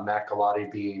successful. Matt Galati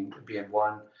being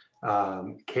one,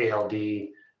 KLD,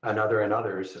 another, and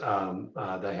others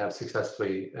that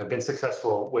have been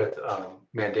successful with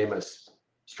mandamus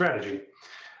strategy.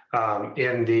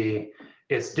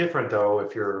 It's different though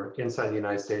if you're inside the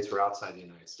United States or outside the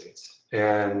United States,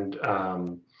 and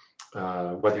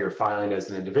whether you're filing as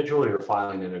an individual or you're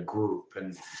filing in a group,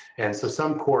 and so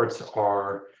some courts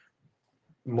are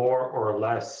more or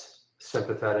less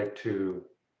sympathetic to,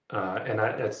 and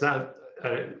that's not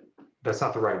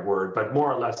the right word, but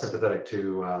more or less sympathetic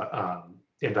to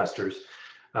investors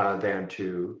than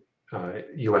to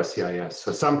USCIS.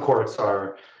 So some courts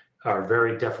are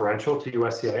very deferential to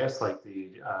USCIS, like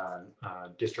the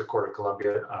District Court of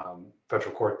Columbia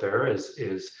federal court. There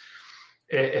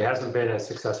it hasn't been a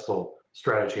successful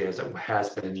strategy as it has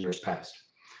been in years past.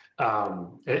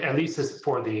 At least as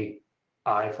for the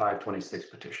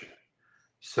I-526 petition.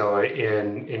 So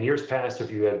in years past, if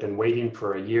you had been waiting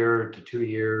for a year to 2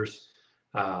 years,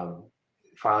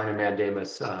 filing a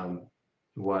mandamus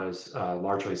was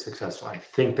largely successful. I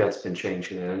think that's been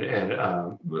changing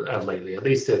and lately, at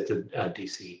least at the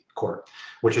DC court,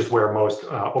 which is where most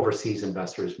overseas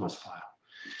investors must file.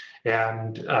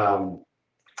 And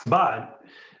but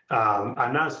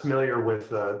I'm not as familiar with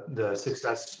the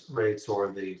success rates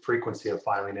or the frequency of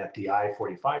filing at the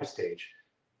I-45 stage,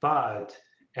 but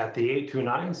At the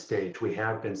 829 stage, we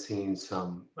have been seeing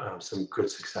some good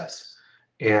success,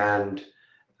 and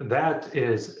that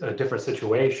is a different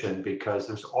situation because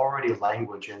there's already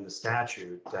language in the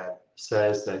statute that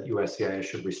says that USCIS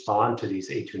should respond to these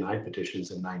 829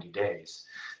 petitions in 90 days.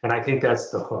 And I think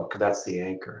that's the hook, that's the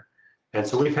anchor. And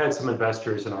so we've had some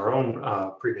investors in our own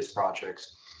previous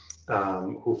projects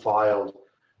who filed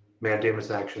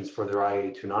mandamus actions for their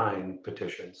I-829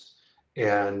 petitions.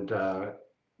 And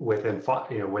within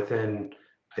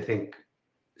I think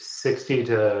 60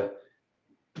 to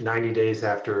 90 days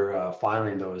after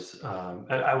filing those,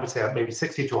 I would say maybe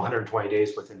 60 to 120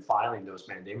 days within filing those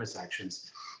mandamus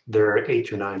actions, their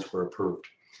 829s were approved.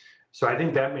 So I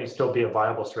think that may still be a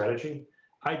viable strategy.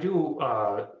 I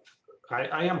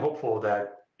am hopeful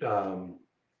that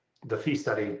the fee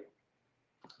study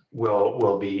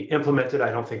will be implemented.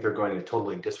 I don't think they're going to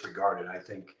totally disregard it. I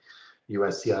think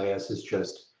USCIS is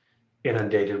just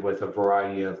inundated with a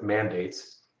variety of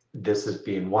mandates, this is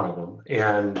being one of them,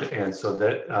 and so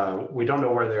that we don't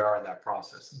know where they are in that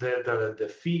process.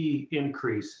 The fee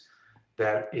increase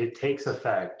that it takes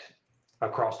effect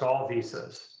across all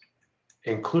visas,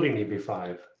 including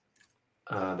EB-5,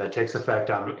 that takes effect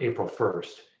on April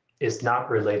 1st, is not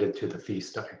related to the fee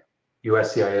study.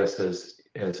 USCIS has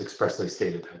expressly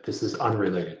stated that this is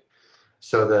unrelated.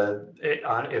 So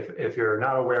if you're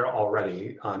not aware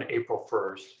already, on April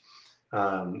 1st,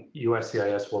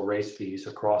 USCIS will raise fees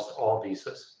across all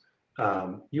visas.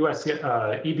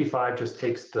 EB-5 just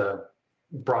takes the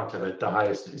brunt of it,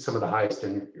 some of the highest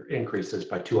increases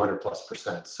by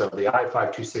 200+%. So the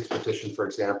I-526 petition, for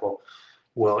example,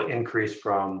 will increase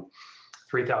from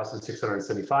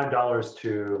 $3,675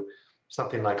 to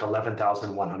something like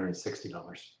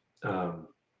 $11,160.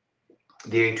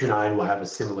 The 829 will have a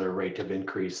similar rate of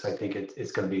increase. I think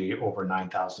it's going to be over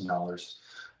 $9,000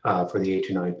 for the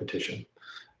 829 petition.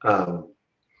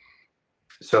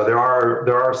 So there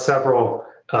are several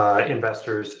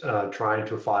investors trying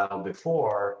to file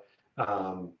before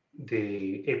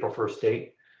the April 1st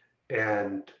date,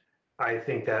 and I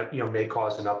think that may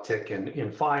cause an uptick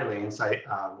in filings.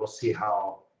 We'll see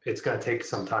how it's going to take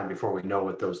some time before we know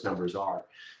what those numbers are,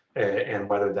 and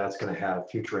whether that's going to have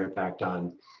future impact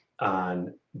on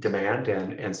demand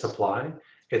and supply.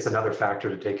 It's another factor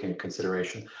to take into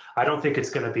consideration. I don't think it's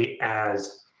going to be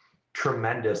as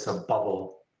tremendous a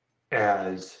bubble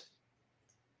as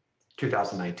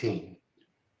 2019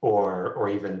 or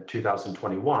even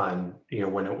 2021,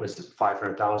 when it was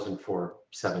 500,000 for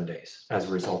 7 days as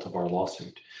a result of our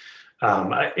lawsuit.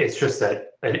 It's just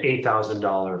that an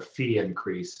 $8,000 fee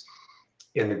increase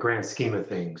in the grand scheme of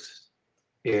things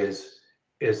is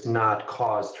not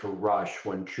cause to rush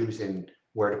when choosing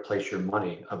where to place your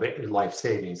money, of life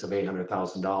savings of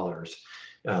 $800,000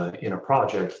 in a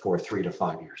project for 3 to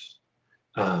 5 years.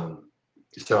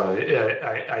 So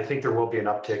I think there will be an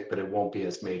uptick, but it won't be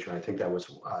as major. I think that was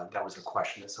a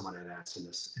question that someone had asked in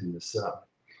this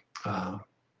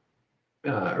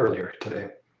earlier today.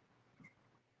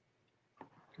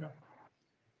 Yeah.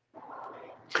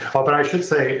 Oh, but I should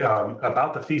say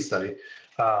about the fee study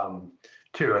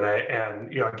too,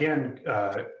 and again.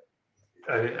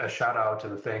 A shout out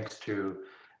and thanks to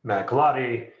Matt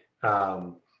Galati,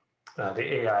 the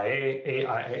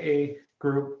AIA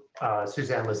group,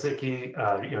 Suzanne Lizicki,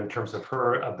 in terms of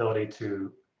her ability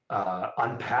to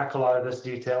unpack a lot of this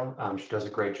detail. She does a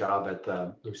great job at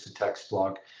the Lucid Text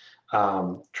blog.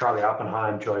 Charlie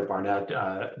Oppenheim, Joey Barnett,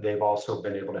 they've also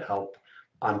been able to help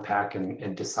unpack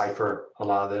and decipher a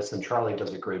lot of this. And Charlie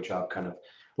does a great job, kind of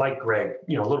like Greg,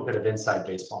 a little bit of inside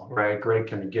baseball, right? Greg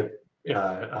can give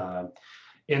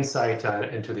insight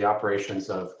into the operations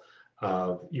of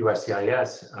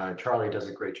USCIS. Charlie does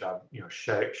a great job,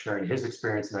 sharing his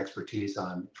experience and expertise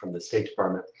from the State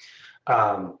Department.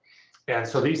 And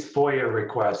so these FOIA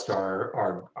requests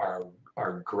are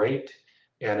great,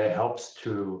 and it helps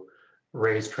to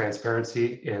raise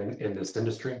transparency in this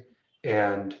industry,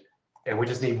 and we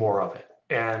just need more of it.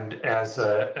 And as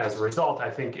a result, I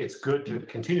think it's good to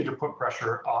continue to put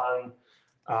pressure on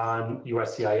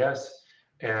USCIS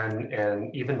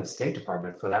and even the State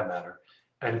Department, for that matter,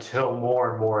 until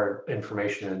more and more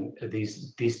information,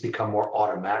 these become more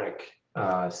automatic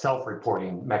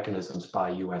self-reporting mechanisms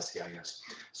by USCIS.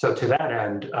 So to that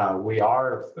end, we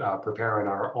are preparing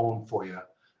our own FOIA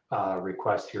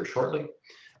request here shortly,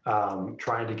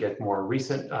 trying to get more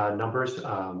recent numbers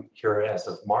here as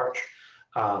of March.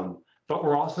 But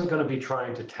we're also going to be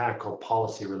trying to tackle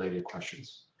policy-related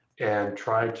questions and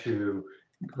try to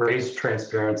raise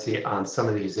transparency on some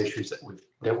of these issues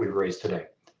that we've raised today.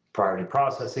 Priority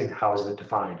processing, how is it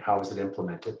defined? How is it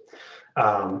implemented?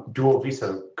 Dual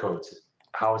visa codes.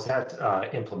 How is that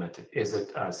implemented? Is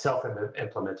it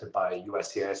self-implemented by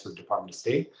USCIS or the Department of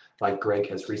State, like Greg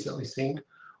has recently seen,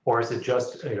 or is it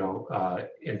just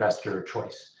investor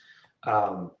choice?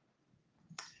 And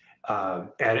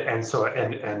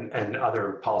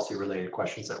other policy-related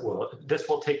questions this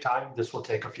will take time. This will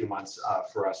take a few months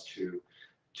for us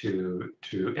to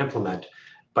implement,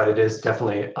 but it is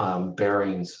definitely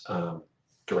Behring's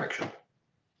direction.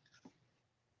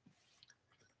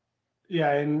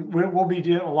 Yeah, and we'll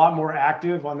be a lot more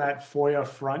active on that FOIA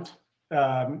front.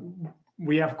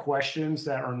 We have questions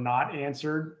that are not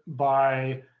answered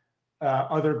by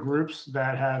other groups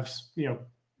that have,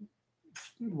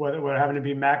 whether having to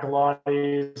be Matt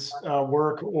Galati's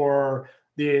work or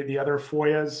the other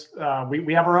FOIAs.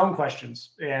 We have our own questions,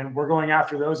 and we're going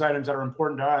after those items that are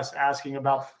important to us, asking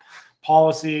about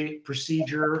policy,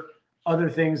 procedure,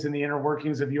 other things in the inner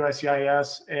workings of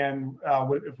USCIS. And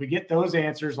if we get those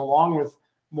answers along with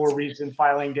more recent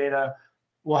filing data,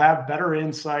 we'll have better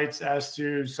insights as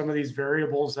to some of these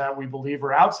variables that we believe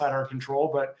are outside our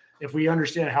control. But if we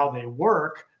understand how they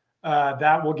work,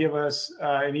 that will give us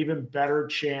an even better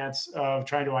chance of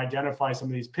trying to identify some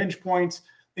of these pinch points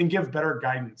and give better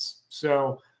guidance.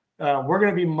 So we're going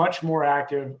to be much more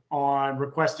active on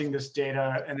requesting this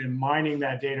data and then mining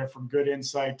that data for good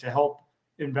insight to help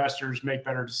investors make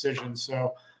better decisions.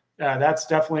 So that's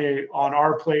definitely on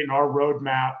our plate and our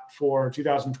roadmap for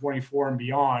 2024 and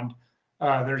beyond.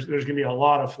 There's going to be a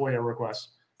lot of FOIA requests.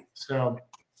 So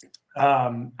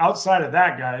outside of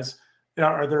that, guys,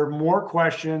 are there more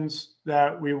questions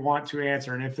that we want to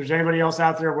answer? And if there's anybody else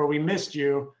out there where we missed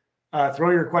you,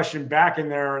 throw your question back in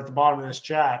there at the bottom of this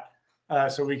chat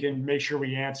so we can make sure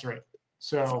we answer it.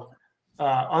 So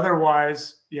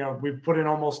otherwise, we've put in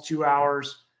almost 2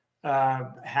 hours.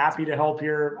 Happy to help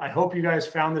here. I hope you guys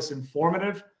found this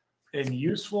informative and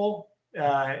useful.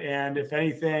 And if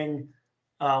anything,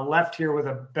 left here with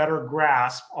a better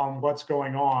grasp on what's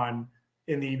going on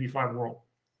in the EB-5 world.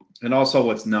 And also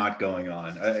what's not going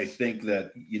on. I think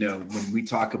that, when we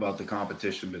talk about the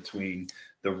competition between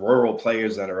the rural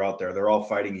players that are out there, they're all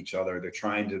fighting each other. They're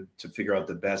trying to figure out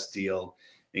the best deal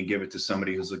and give it to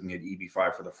somebody who's looking at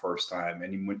EB-5 for the first time.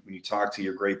 And when you talk to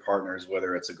your great partners,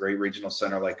 whether it's a great regional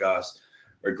center like us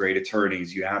or great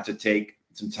attorneys, you have to take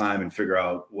some time and figure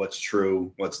out what's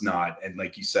true, what's not. And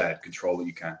like you said, control what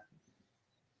you can.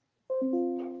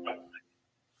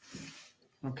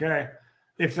 Okay.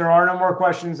 If there are no more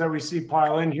questions that we see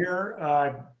pile in here,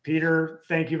 Peter,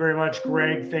 thank you very much.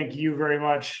 Greg, thank you very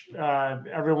much.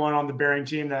 Everyone on the Behring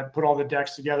team that put all the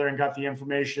decks together and got the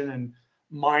information and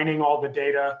mining all the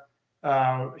data,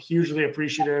 hugely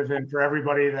appreciative. And for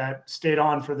everybody that stayed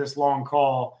on for this long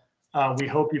call, we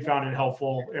hope you found it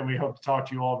helpful, and we hope to talk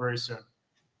to you all very soon.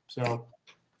 So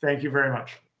thank you very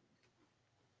much.